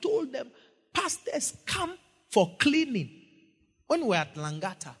I told them, pastors, come for cleaning. When we were at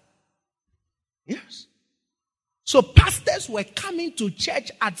Langata. Yes. So pastors were coming to church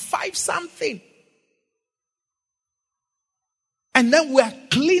at 5 something. And then we are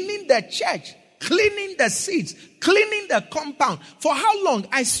cleaning the church, cleaning the seats, cleaning the compound. For how long?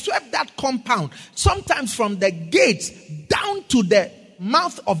 I swept that compound, sometimes from the gates down to the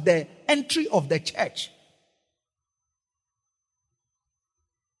mouth of the entry of the church.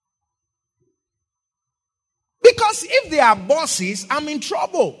 Because if they are bosses, I'm in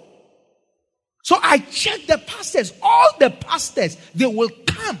trouble. So I check the pastors. All the pastors, they will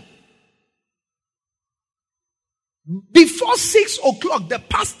come. Before 6 o'clock, the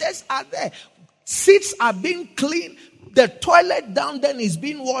pastors are there. Seats are being cleaned. The toilet down there is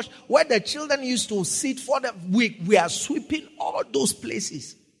being washed. Where the children used to sit for the week, we are sweeping all those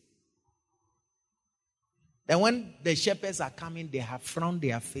places. Then when the shepherds are coming, they have frowned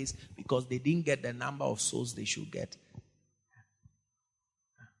their face because they didn't get the number of souls they should get.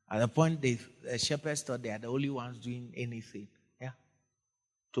 At the point, the shepherds thought they are the only ones doing anything. Yeah.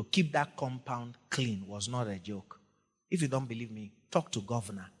 To keep that compound clean was not a joke. If you don't believe me, talk to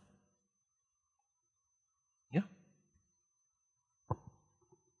governor. Yeah.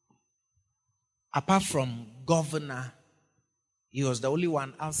 Apart from governor, he was the only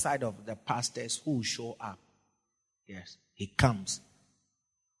one outside of the pastors who show up. Yes, he comes.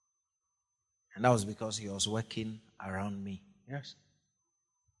 And that was because he was working around me. Yes.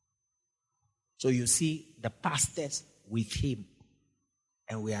 So you see the pastors with him.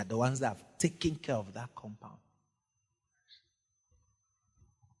 And we are the ones that have taken care of that compound.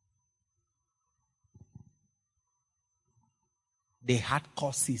 They had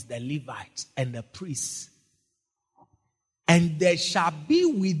causes, the Levites and the priests. And there shall be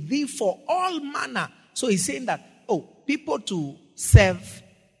with thee for all manner. So he's saying that, people to serve,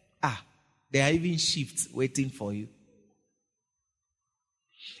 there are even shifts waiting for you.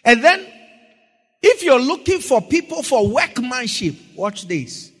 And then, if you're looking for people for workmanship, watch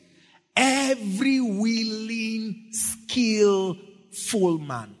this. Every willing, skillful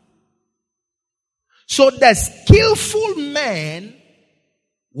man. So the skillful men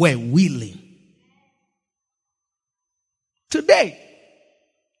were willing. Today,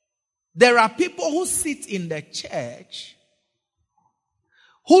 there are people who sit in the church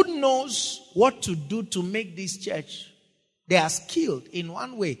who knows what to do to make this church. They are skilled in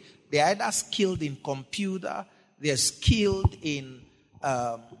one way. They are either skilled in computer, they are skilled in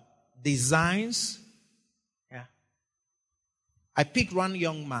designs. Yeah. I picked one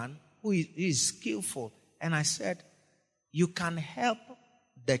young man who is skillful, and I said, you can help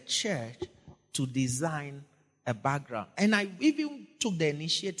the church to design a background. And I even took the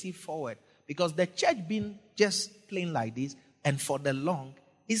initiative forward, because the church being just plain like this and for the long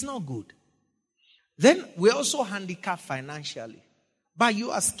is not good. Then we're also handicapped financially, but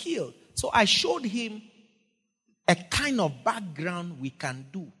you are skilled. So I showed him a kind of background we can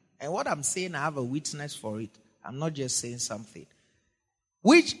do. And what I'm saying, I have a witness for it. I'm not just saying something.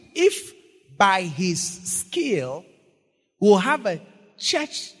 Which, if by his skill, will have a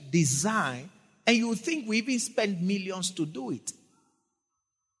church design, and you think we even spend millions to do it.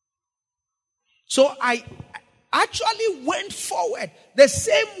 So I actually went forward the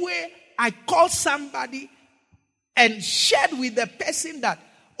same way I called somebody and shared with the person that,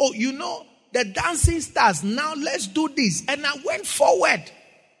 the dancing stars, now let's do this. And I went forward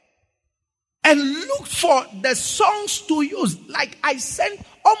and looked for the songs to use. Like I sent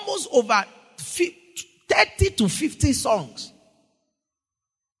almost over 30 to 50 songs.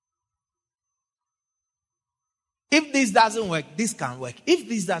 If this doesn't work, this can work. If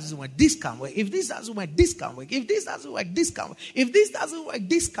this doesn't work, this can work. If this doesn't work, this can work. If this doesn't work, this can work. If this doesn't work,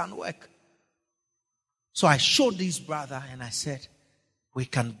 this can work. So I showed this brother and I said, we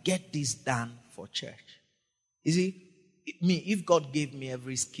can get this done for church. You see, if God gave me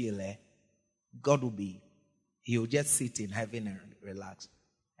every skill, He'll just sit in heaven and relax.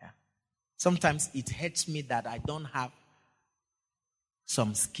 Yeah. Sometimes it hurts me that I don't have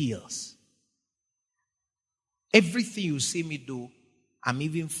some skills. Everything you see me do, I'm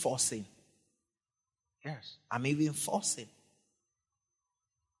even forcing. Yes, I'm even forcing.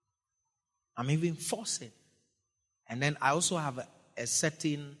 And then I also have a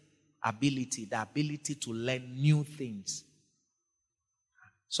certain ability, the ability to learn new things.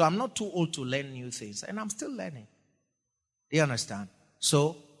 So I'm not too old to learn new things, and I'm still learning. Do you understand?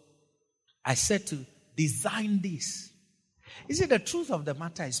 So I said to design this. You see, the truth of the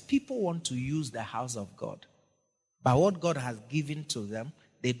matter is people want to use the house of God. But what God has given to them,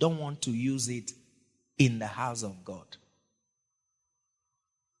 they don't want to use it in the house of God.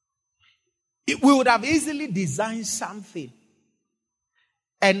 We would have easily designed something.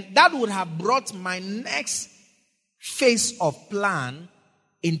 And that would have brought my next phase of plan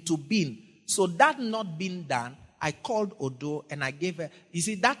into being. So that not being done, I called Odo and I gave her. You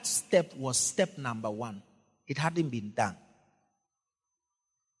see, that step was step number 1. It hadn't been done.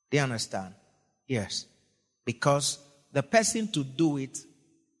 Do you understand? Yes. Because the person to do it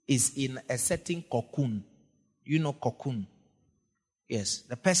is in a certain cocoon. You know cocoon? Yes.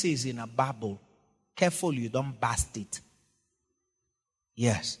 The person is in a bubble. Careful you don't burst it.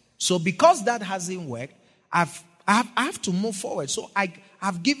 Yes. So because that hasn't worked, I have to move forward. So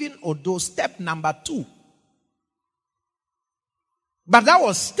I've given Odo step number 2. But that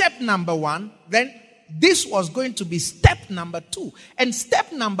was step number 1. Then this was going to be step number 2. And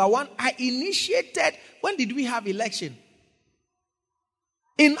step number 1, I initiated. When did we have election?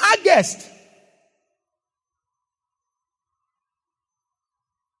 In August.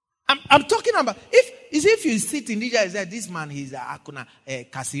 I'm talking about, if you sit in Nigeria and say, this man, he's Akuna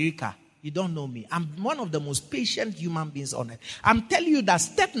Kasirika. You don't know me. I'm one of the most patient human beings on earth. I'm telling you that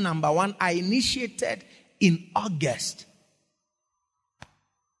step number 1, I initiated in August.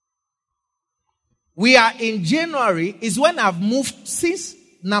 We are in January, is when I've moved, since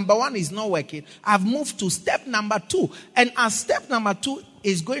number 1 is not working, I've moved to step number 2. And as step number 2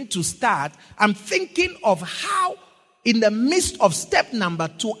 is going to start, I'm thinking of how, in the midst of step number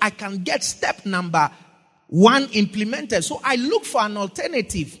 2, I can get step number 1 implemented. So I look for an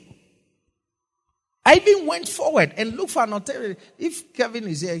alternative. I even went forward and looked for an alternative. If Kevin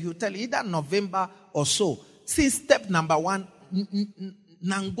is here, he'll tell you either November or so. Since step number 1,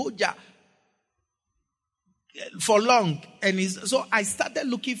 Nangoja, for long. And so I started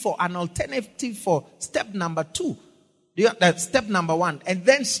looking for an alternative for step number 2. That's step number 1. And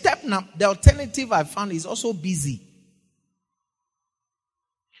then the alternative I found is also busy.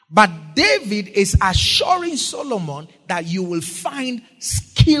 But David is assuring Solomon that you will find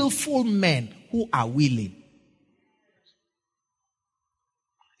skillful men who are willing.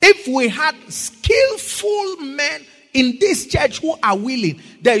 If we had skillful men in this church who are willing,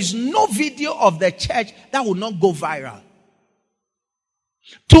 there is no video of the church that will not go viral.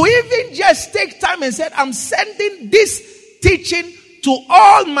 To even just take time and say, I'm sending this teaching to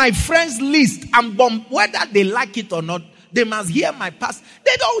all my friends list, and whether they like it or not, they must hear my past.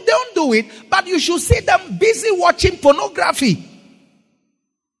 They don't do it, but you should see them busy watching pornography.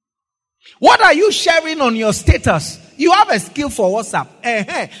 What are you sharing on your status? You have a skill for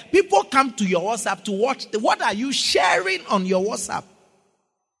WhatsApp. People come to your WhatsApp to watch. What are you sharing on your WhatsApp?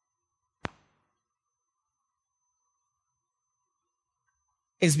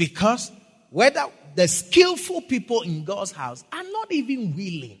 It's because whether the skillful people in God's house are not even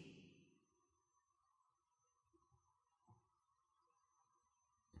willing.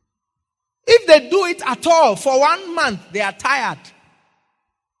 If they do it at all for 1 month, they are tired.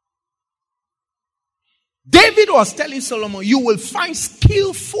 David was telling Solomon, you will find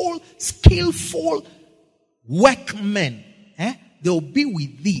skillful workmen. They will be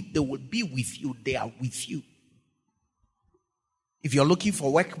with thee. They will be with you. They are with you. If you're looking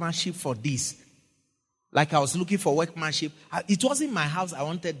for workmanship for this, like I was looking for workmanship, it wasn't my house I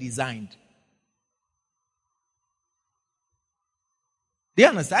wanted designed. Do you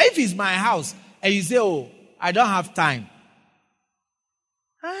understand? If it's my house and you say, oh, I don't have time.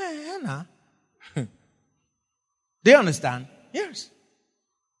 Do you understand? Yes.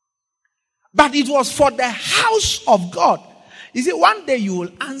 But it was for the house of God. You see, one day you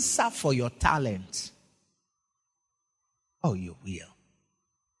will answer for your talent. Oh, you will.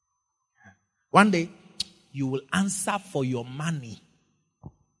 One day you will answer for your money.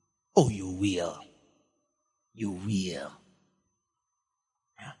 Oh, you will. You will.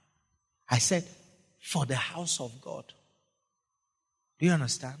 I said, for the house of God. Do you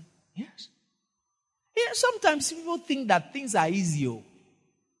understand? Yes. Yeah, sometimes people think that things are easy.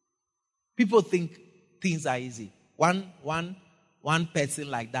 People think things are easy. One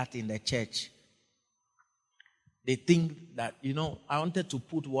person like that in the church. They think that, I wanted to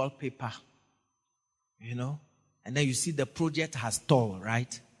put wallpaper. And then you see the project has stalled,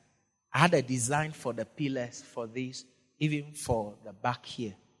 right? I had a design for the pillars for this, even for the back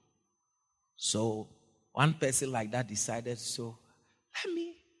here. So one person like that decided, so let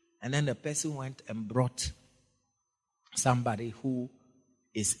me. And then the person went and brought somebody who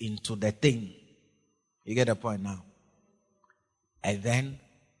is into the thing. You get the point now? And then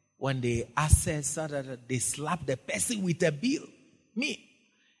when they access, they slap the person with a bill. Me,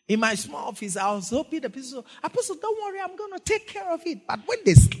 in my small office, I was hoping the person, Apostle, don't worry, I'm going to take care of it. But when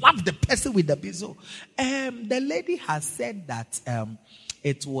they slap the person with the bill, the lady has said that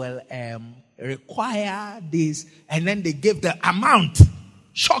it will require this, and then they gave the amount.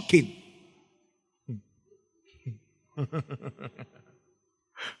 Shocking. You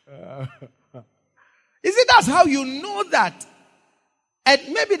see, that's how you know that. And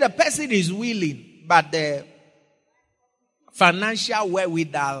maybe the person is willing, but the financial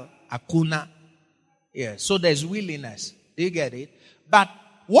wherewithal, akuna. Yeah, so there's willingness. Do you get it? But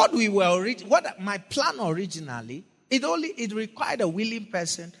what my plan originally, it required a willing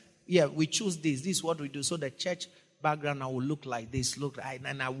person. Yeah, we choose this. This is what we do. So the church background will look like this,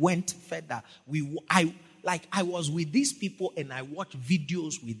 and I went further. I was with these people and I watched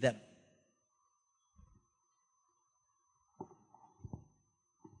videos with them.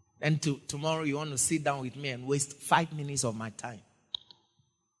 And tomorrow you want to sit down with me and waste 5 minutes of my time.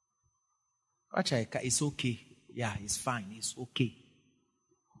 It's okay. Yeah, it's fine. It's okay.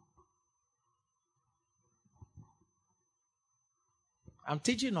 I'm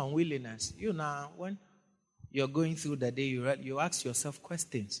teaching on willingness. You know, when you're going through the day, you ask yourself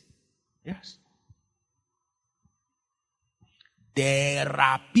questions. Yes. There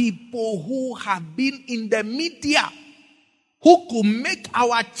are people who have been in the media who could make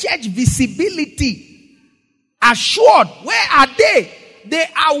our church visibility assured. Where are they? They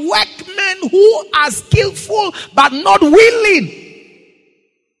are workmen who are skillful but not willing.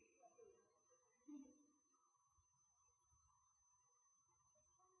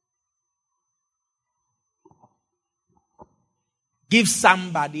 Give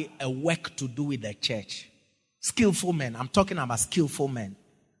somebody a work to do with the church. Skillful men. I'm talking about skillful men.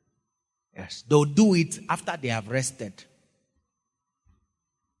 Yes. They'll do it after they have rested.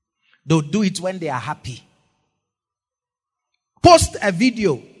 They'll do it when they are happy. Post a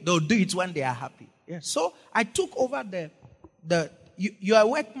video. They'll do it when they are happy. Yes. So I took over you're a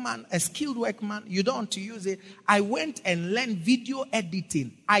workman, a skilled workman. You don't want to use it. I went and learned video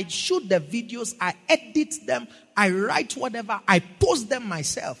editing. I shoot the videos. I edit them. I write whatever. I post them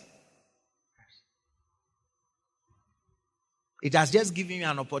myself. It has just given me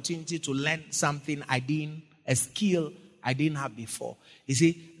an opportunity to learn something a skill I didn't have before. You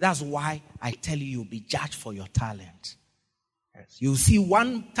see, that's why I tell you, you'll be judged for your talent. Yes. You see,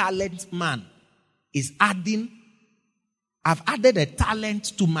 one talent man is I've added a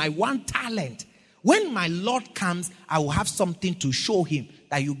talent to my one talent. When my Lord comes, I will have something to show him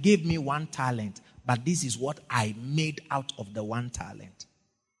that you gave me one talent, but this is what I made out of the one talent.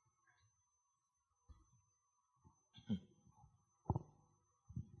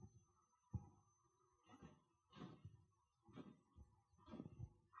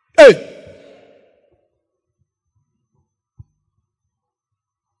 Hey!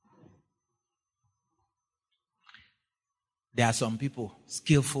 There are some people,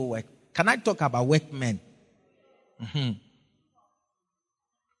 skillful work. Can I talk about workmen? Mm-hmm.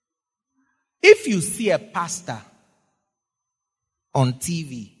 If you see a pastor on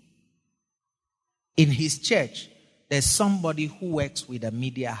TV, in his church, there's somebody who works with a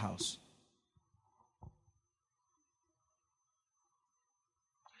media house.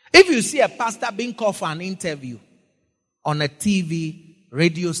 If you see a pastor being called for an interview on a TV,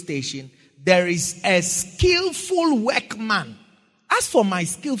 radio station, there is a skillful workman. As for my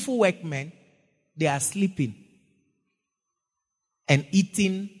skillful workmen, they are sleeping and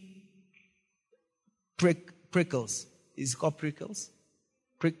eating prickles. Is it called prickles?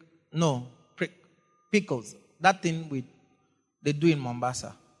 Pickles. That thing they do in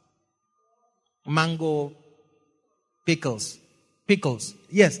Mombasa. Mango pickles. Pickles.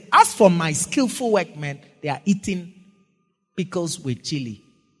 Yes. As for my skillful workmen, they are eating pickles with chili.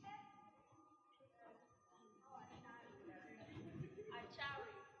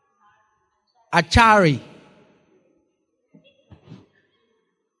 Achari.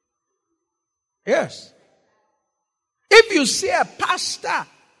 Yes. If you see a pastor,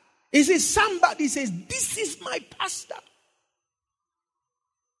 somebody says, this is my pastor.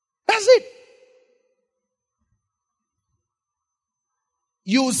 That's it.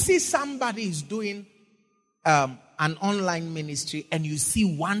 You see somebody is doing an online ministry and you see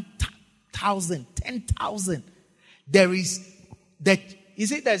 1,000, 10,000. There's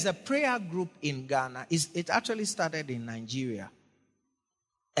a prayer group in Ghana. It actually started in Nigeria.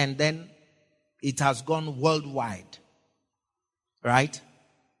 And then it has gone worldwide. Right?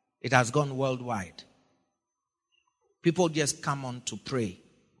 It has gone worldwide. People just come on to pray.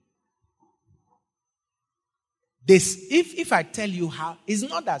 This, if I tell you how, it's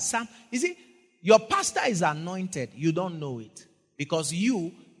not that some, you see, your pastor is anointed, you don't know it. Because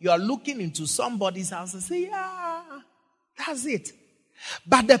you are looking into somebody's house and say, yeah, that's it.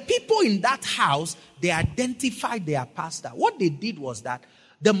 But the people in that house, they identified their pastor. What they did was that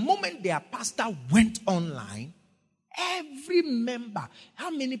the moment their pastor went online, every member, how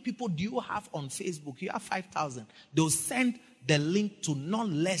many people do you have on Facebook? You have 5,000. They'll send the link to not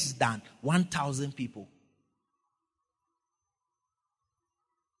less than 1,000 people.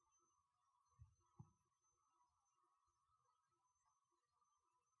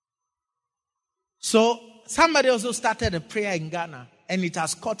 So, somebody also started a prayer in Ghana, and it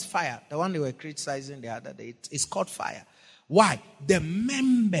has caught fire. The one they were criticizing the other day, it's caught fire. Why? The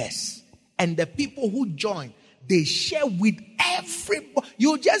members and the people who join, they share with everybody.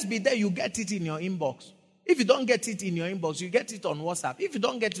 You'll just be there, you get it in your inbox. If you don't get it in your inbox, you get it on WhatsApp. If you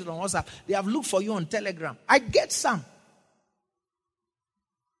don't get it on WhatsApp, they have looked for you on Telegram. I get some.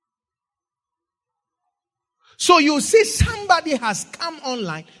 So you see somebody has come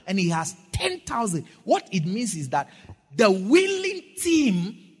online and he has 10,000. What it means is that the willing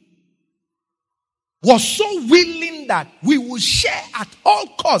team was so willing that we will share at all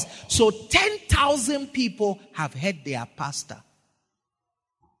costs. So 10,000 people have heard their pastor.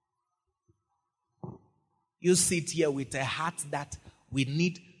 You sit here with a heart that we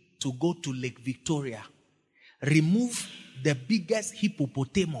need to go to Lake Victoria. Remove the biggest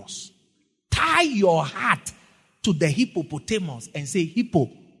hippopotamus. Tie your heart to the hippopotamus and say, hippo,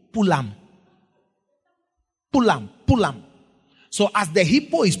 pull 'em. Pull 'em, pull 'em. So as the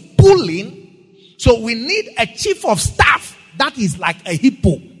hippo is pulling, so we need a chief of staff that is like a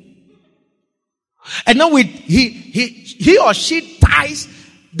hippo. And now he or she ties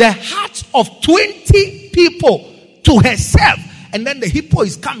the hearts of 20 people to herself. And then the hippo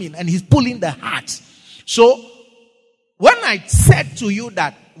is coming and he's pulling the hearts. So when I said to you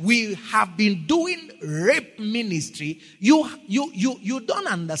that we have been doing rape ministry, you don't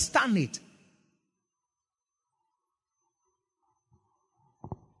understand it.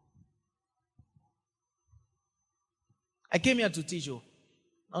 I came here to teach you,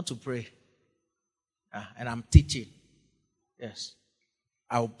 not to pray. And I'm teaching. Yes.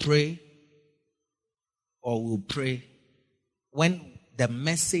 I'll pray or we'll pray when the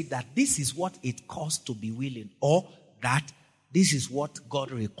message that this is what it costs to be willing, or that this is what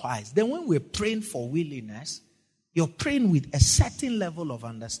God requires. Then when we're praying for willingness, you're praying with a certain level of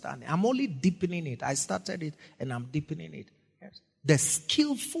understanding. I'm only deepening it. I started it and I'm deepening it. Yes. The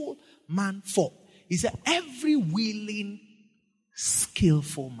skillful man for. He said, every willing,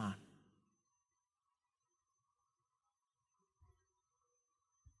 skillful man.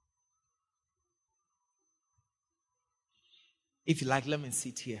 If you like, let me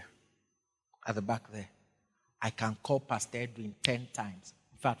sit here at the back there. I can call Pastor Edwin 10 times.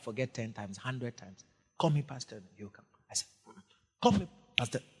 In fact, forget 10 times, 100 times. Call me, Pastor Edwin. You come. I said, call me,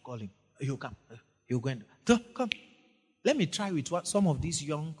 Pastor. Call him. You come. You're going to come. Let me try with what some of these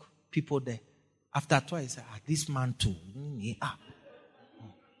young people there. After twice, this man too.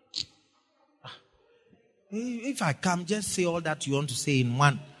 If I come, just say all that you want to say in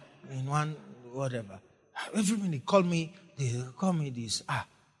one, whatever. Every minute, call me this.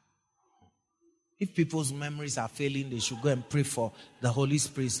 If people's memories are failing, they should go and pray for the Holy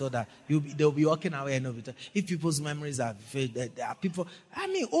Spirit so that they'll be walking away and everything. If people's memories are failing, there are people.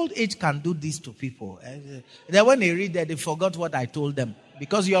 Old age can do this to people. Then when they read that, they forgot what I told them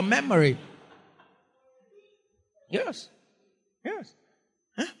because your memory. Yes.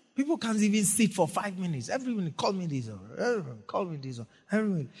 People can't even sit for 5 minutes. Every minute, call me this. Call me this. Every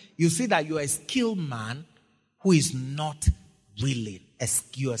minute. You see that you're a skilled man who is not willing.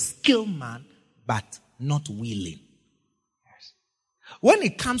 You're a skilled man, but not willing. Yes. When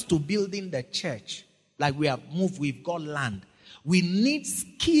it comes to building the church, like we have moved, we've got land. We need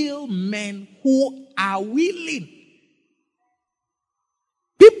skilled men who are willing.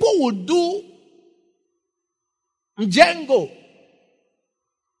 People will do mjengo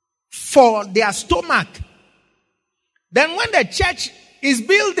for their stomach. Then when the church is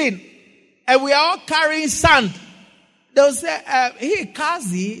building and we are all carrying sand, they'll say, hii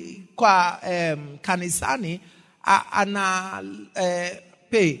kazi kwa kanisani ana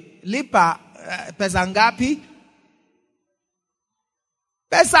lipa pesa ngapi?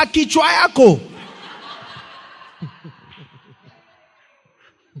 Pesa kichwa yako.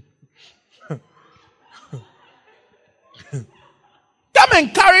 Come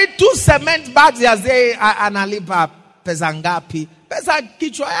and carry 2 cement bags ya say analipa pesa ngapi? Pesa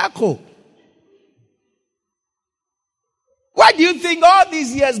kichwa yako. Why do you think all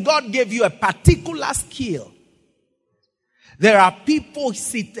these years God gave you a particular skill? There are people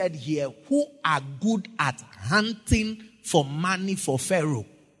seated here who are good at hunting for money for Pharaoh.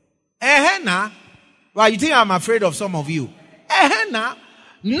 Now. Well, you think I'm afraid of some of you? Now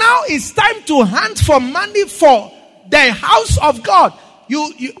it's time to hunt for money for the house of God.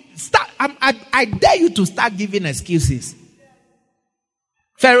 You start. I dare you to start giving excuses.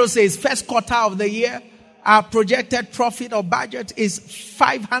 Pharaoh says, first quarter of the year, our projected profit or budget is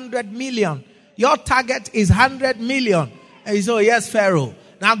 500 million. Your target is 100 million. And he said, yes, Pharaoh.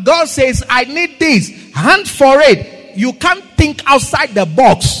 Now God says, I need this. Hunt for it. You can't think outside the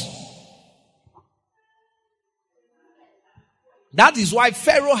box. That is why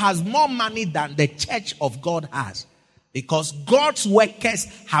Pharaoh has more money than the church of God has. Because God's workers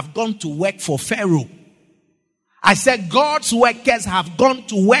have gone to work for Pharaoh. I said God's workers have gone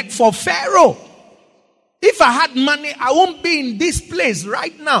to work for Pharaoh. If I had money, I won't be in this place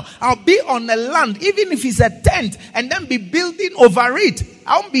right now. I'll be on the land, even if it's a tent, and then be building over it.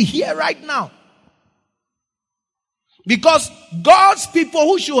 I won't be here right now. Because God's people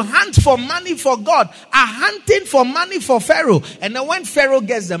who should hunt for money for God are hunting for money for Pharaoh. And then when Pharaoh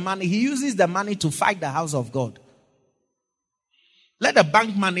gets the money, he uses the money to fight the house of God. Let the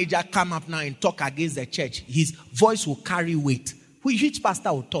bank manager come up now and talk against the church. His voice will carry weight. Which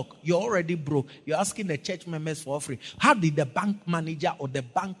pastor will talk? You're already broke. You're asking the church members for offering. How did the bank manager or the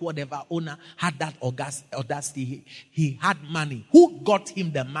bank whatever owner had that audacity? He had money. Who got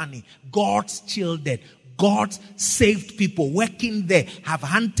him the money? God's children. God saved people working there have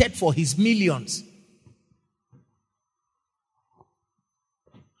hunted for his millions.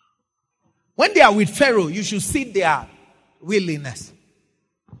 When they are with Pharaoh, you should see their willingness.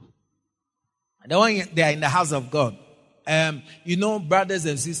 The one they are in the house of God. Brothers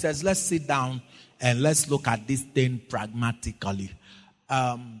and sisters, let's sit down and let's look at this thing pragmatically.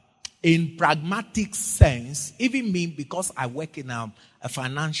 In pragmatic sense, even me, because I work in a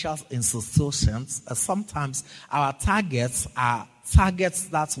financial institutions, sometimes our targets are targets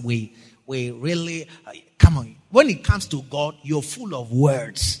that we really, come on. When it comes to God, you're full of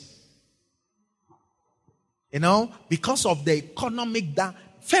words. Because of the economic down,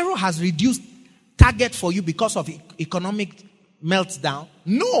 Pharaoh has reduced target for you because of economic meltdown.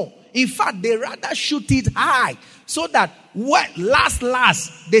 No. In fact, they rather shoot it high so that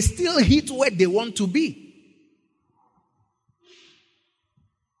last, they still hit where they want to be.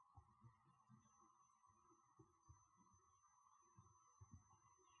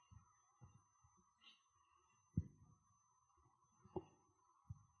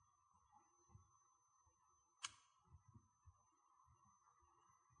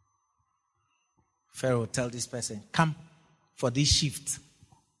 Pharaoh tell this person, come for this shift.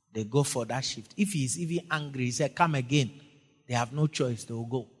 They go for that shift. If he is even angry, he said, come again. They have no choice. They will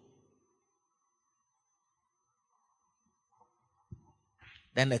go.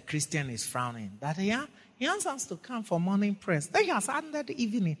 Then the Christian is frowning. That he wants us to come for morning prayers. Then he has added the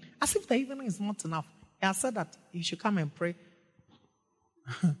evening. As if the evening is not enough. He has said that you should come and pray.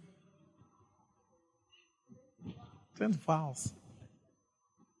 24 hours.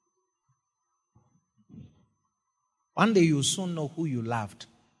 One day you will soon know who you loved.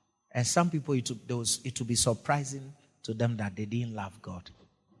 And some people, it will be surprising to them that they didn't love God.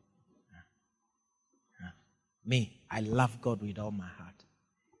 Me, I love God with all my heart.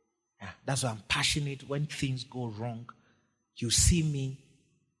 That's why I'm passionate when things go wrong. You see me.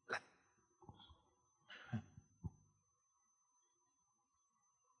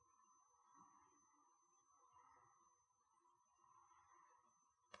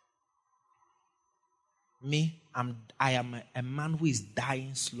 I am a man who is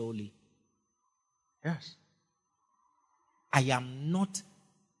dying slowly. Yes. I am not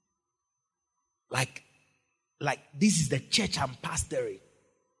like this is the church I'm pastoring.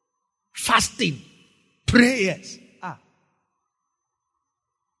 Fasting, prayers.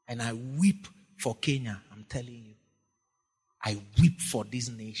 And I weep for Kenya, I'm telling you. I weep for this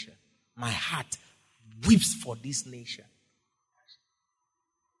nation. My heart weeps for this nation.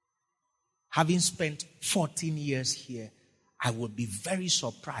 Having spent 14 years here, I would be very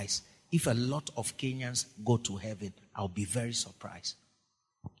surprised if a lot of Kenyans go to heaven. I'll be very surprised.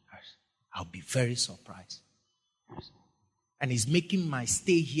 I'll be very surprised. And it's making my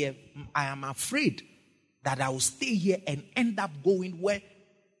stay here. I am afraid that I will stay here and end up going where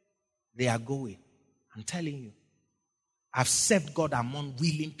they are going. I'm telling you. I've served God among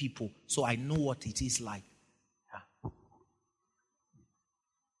willing people, so I know what it is like.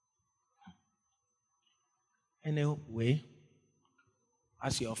 Anyway,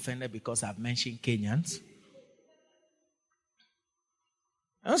 as you're offended because I've mentioned Kenyans,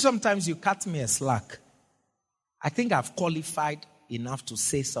 and sometimes you cut me a slack. I think I've qualified enough to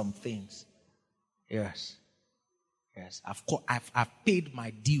say some things. Yes. Yes. I've paid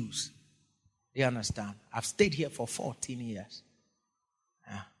my dues. You understand? I've stayed here for 14 years.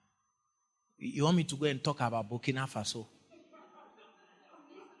 Yeah. You want me to go and talk about Burkina Faso?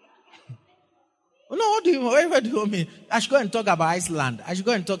 No, what do you want me? I should go and talk about Iceland. I should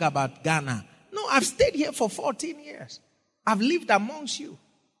go and talk about Ghana. No, I've stayed here for 14 years. I've lived amongst you.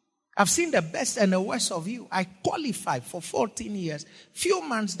 I've seen the best and the worst of you. I qualified for 14 years. Few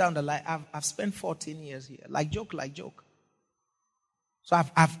months down the line, I've spent 14 years here. Like joke. So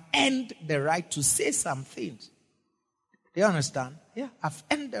I've earned the right to say some things. Do you understand? Yeah, I've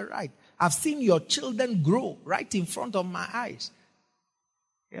earned the right. I've seen your children grow right in front of my eyes.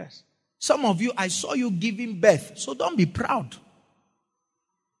 Yes. Some of you, I saw you giving birth. So don't be proud.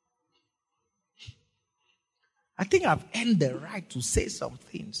 I think I've earned the right to say some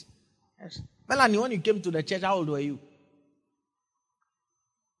things. Yes. Melanie, when you came to the church, how old were you?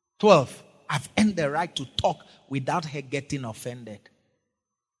 12. I've earned the right to talk without her getting offended.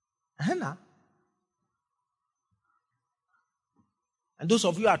 Hannah. And those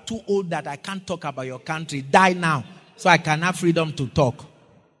of you who are too old that I can't talk about your country, die now so I can have freedom to talk.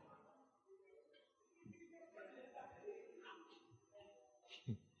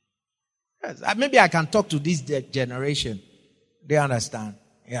 Yes, maybe I can talk to this generation. They understand.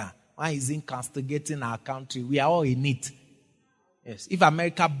 Yeah. Why is incastigating our country? We are all in it. Yes. If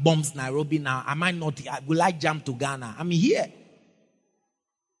America bombs Nairobi now, will I jump to Ghana? I'm here.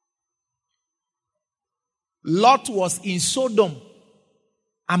 Lot was in Sodom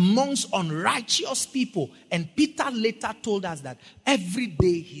amongst unrighteous people. And Peter later told us that every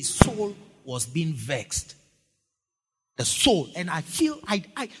day his soul was being vexed. The soul. And I feel,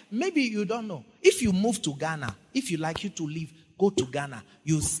 maybe you don't know. If you move to Ghana, if you like you to leave, go to Ghana,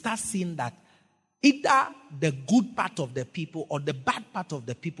 you start seeing that either the good part of the people or the bad part of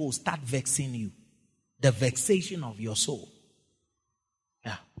the people will start vexing you. The vexation of your soul.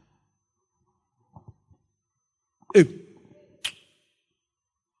 Yeah. Hey.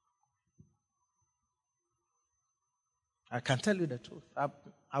 I can tell you the truth.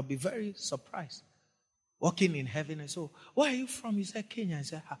 I'll be very surprised. Walking in heaven and so, where are you from? You said Kenya. I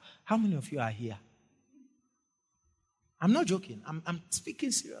said, how many of you are here? I'm not joking. I'm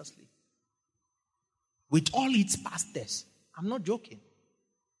speaking seriously. With all its pastors. I'm not joking.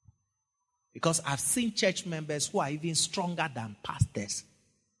 Because I've seen church members who are even stronger than pastors.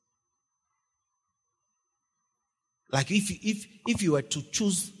 Like if you were to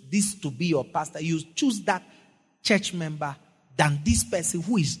choose this to be your pastor, you choose that church member than this person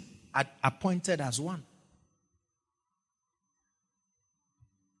who is appointed as one.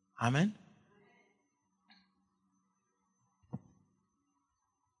 Amen.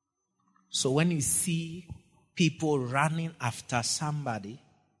 So when you see people running after somebody,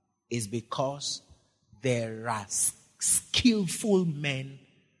 it's because there are skillful men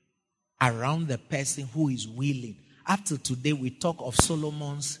around the person who is willing. After today, we talk of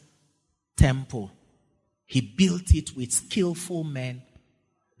Solomon's temple. He built it with skillful men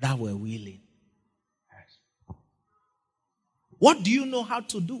that were willing. What do you know how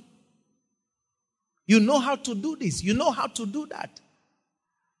to do? You know how to do this. You know how to do that.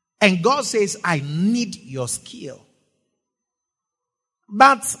 And God says, I need your skill.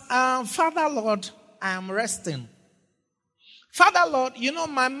 But, Father Lord, I am resting. Father Lord,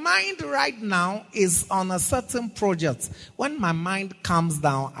 my mind right now is on a certain project. When my mind calms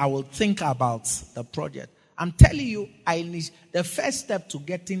down, I will think about the project. I'm telling you, the first step to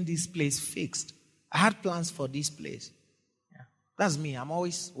getting this place fixed. I had plans for this place. Yeah. That's me. I'm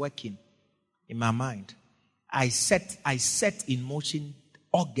always working in my mind. I set in motion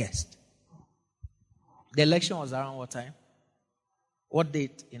August. The election was around what time? What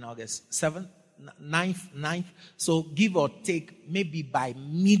date in August? 7th? 9th? So give or take, maybe by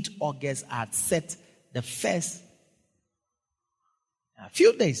mid-August, I had set the first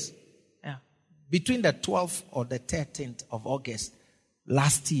few days. Yeah. Between the 12th or the 13th of August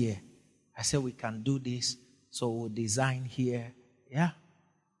last year, I said we can do this. So we'll design here. Yeah.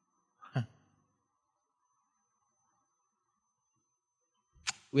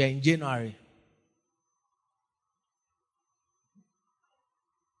 We are in January.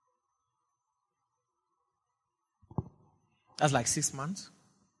 That's like 6 months.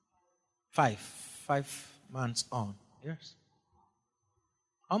 5 months on. Yes.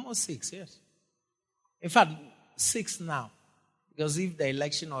 Almost 6, yes. In fact, 6 now. Because if the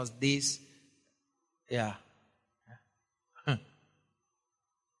election was this, yeah.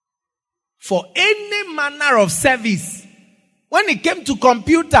 For any manner of service. When it came to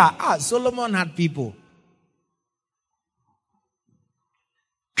computer, Solomon had people.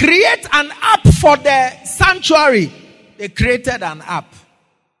 Create an app for the sanctuary. They created an app.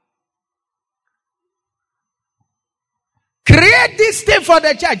 Create this thing for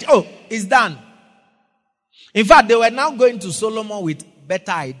the church. Oh, it's done. In fact, they were now going to Solomon with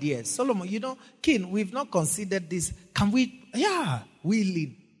better ideas. Solomon, King, we've not considered this. Can we? Yeah,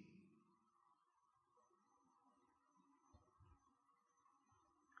 willing.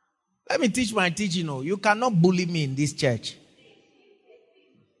 Let me teach my teaching. You cannot bully me in this church.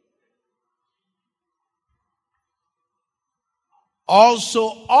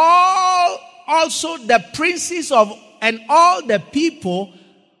 Also the princes of and all the people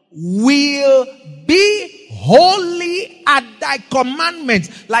will be holy at thy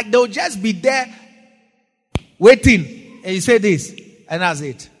commandments. Like they'll just be there waiting. And you say this, and that's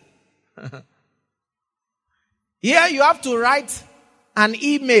it. Here you have to write an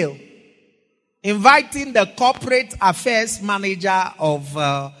email inviting the corporate affairs manager of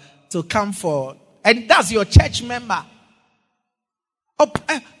to come for, and that's your church member. Oh,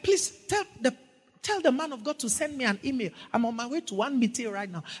 please tell the man of God to send me an email. I'm on my way to one meeting right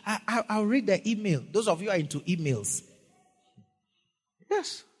now. I'll read the email. Those of you are into emails.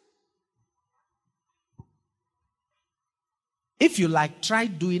 Yes. If you like, try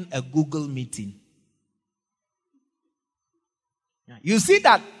doing a Google meeting. You see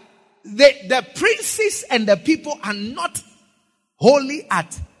that the princes and the people are not holy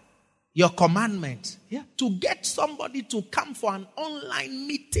at your commandment. Yeah. To get somebody to come for an online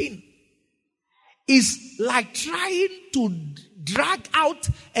meeting is like trying to drag out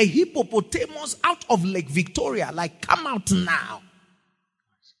a hippopotamus out of Lake Victoria. Like, come out now.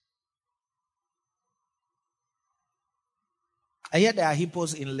 I hear there are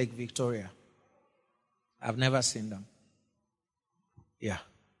hippos in Lake Victoria. I've never seen them. Yeah.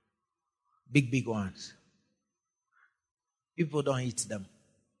 Big ones. People don't eat them.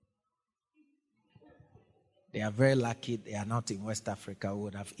 They are very lucky they are not in West Africa. We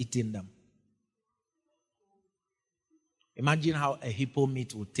would have eaten them. Imagine how a hippo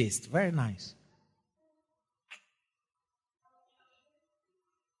meat would taste. Very nice.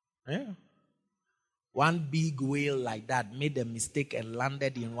 Yeah. One big whale like that made a mistake and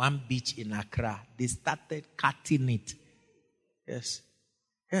landed in one beach in Accra. They started cutting it. Yes.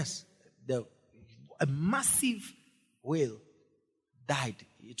 A massive whale died.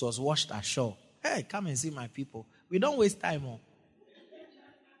 It was washed ashore. Hey, come and see my people. We don't waste time.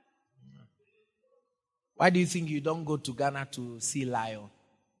 Why do you think you don't go to Ghana to see lion?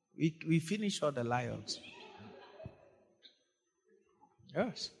 We finish all the lions.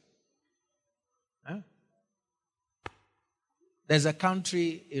 Yes. Huh? There's a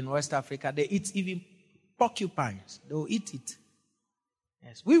country in West Africa, they eat even porcupines. They'll eat it.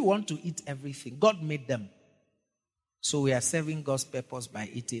 Yes. We want to eat everything. God made them. So we are serving God's purpose by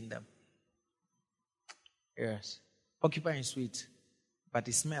eating them. Yes. Porcupine is sweet, but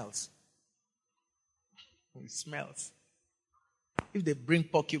it smells. It smells. If they bring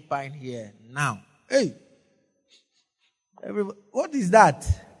porcupine here now, hey, what is that?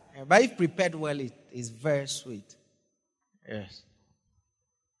 But if prepared well, it is very sweet. Yes.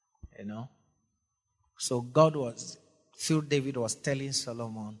 So God was, through David, was telling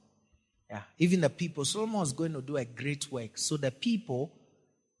Solomon, even the people, Solomon was going to do a great work. So the people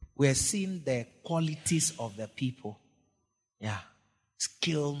were seeing the qualities of the people. Yeah.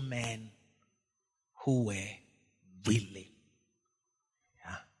 Skilled men who were willing.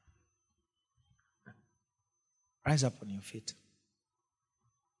 Yeah. Rise up on your feet.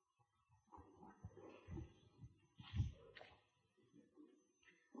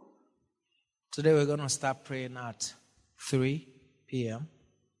 Today we're going to start praying at 3 p.m.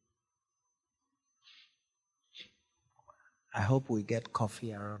 I hope we get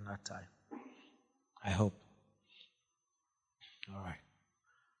coffee around that time. I hope. All right.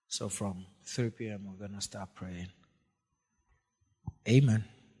 So from 3 p.m. we're going to start praying. Amen.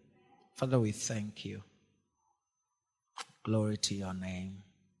 Father, we thank you. Glory to your name.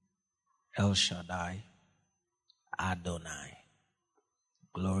 El Shaddai. Adonai.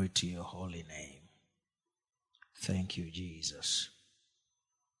 Glory to your holy name. Thank you, Jesus.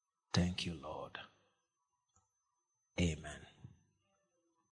 Thank you, Lord.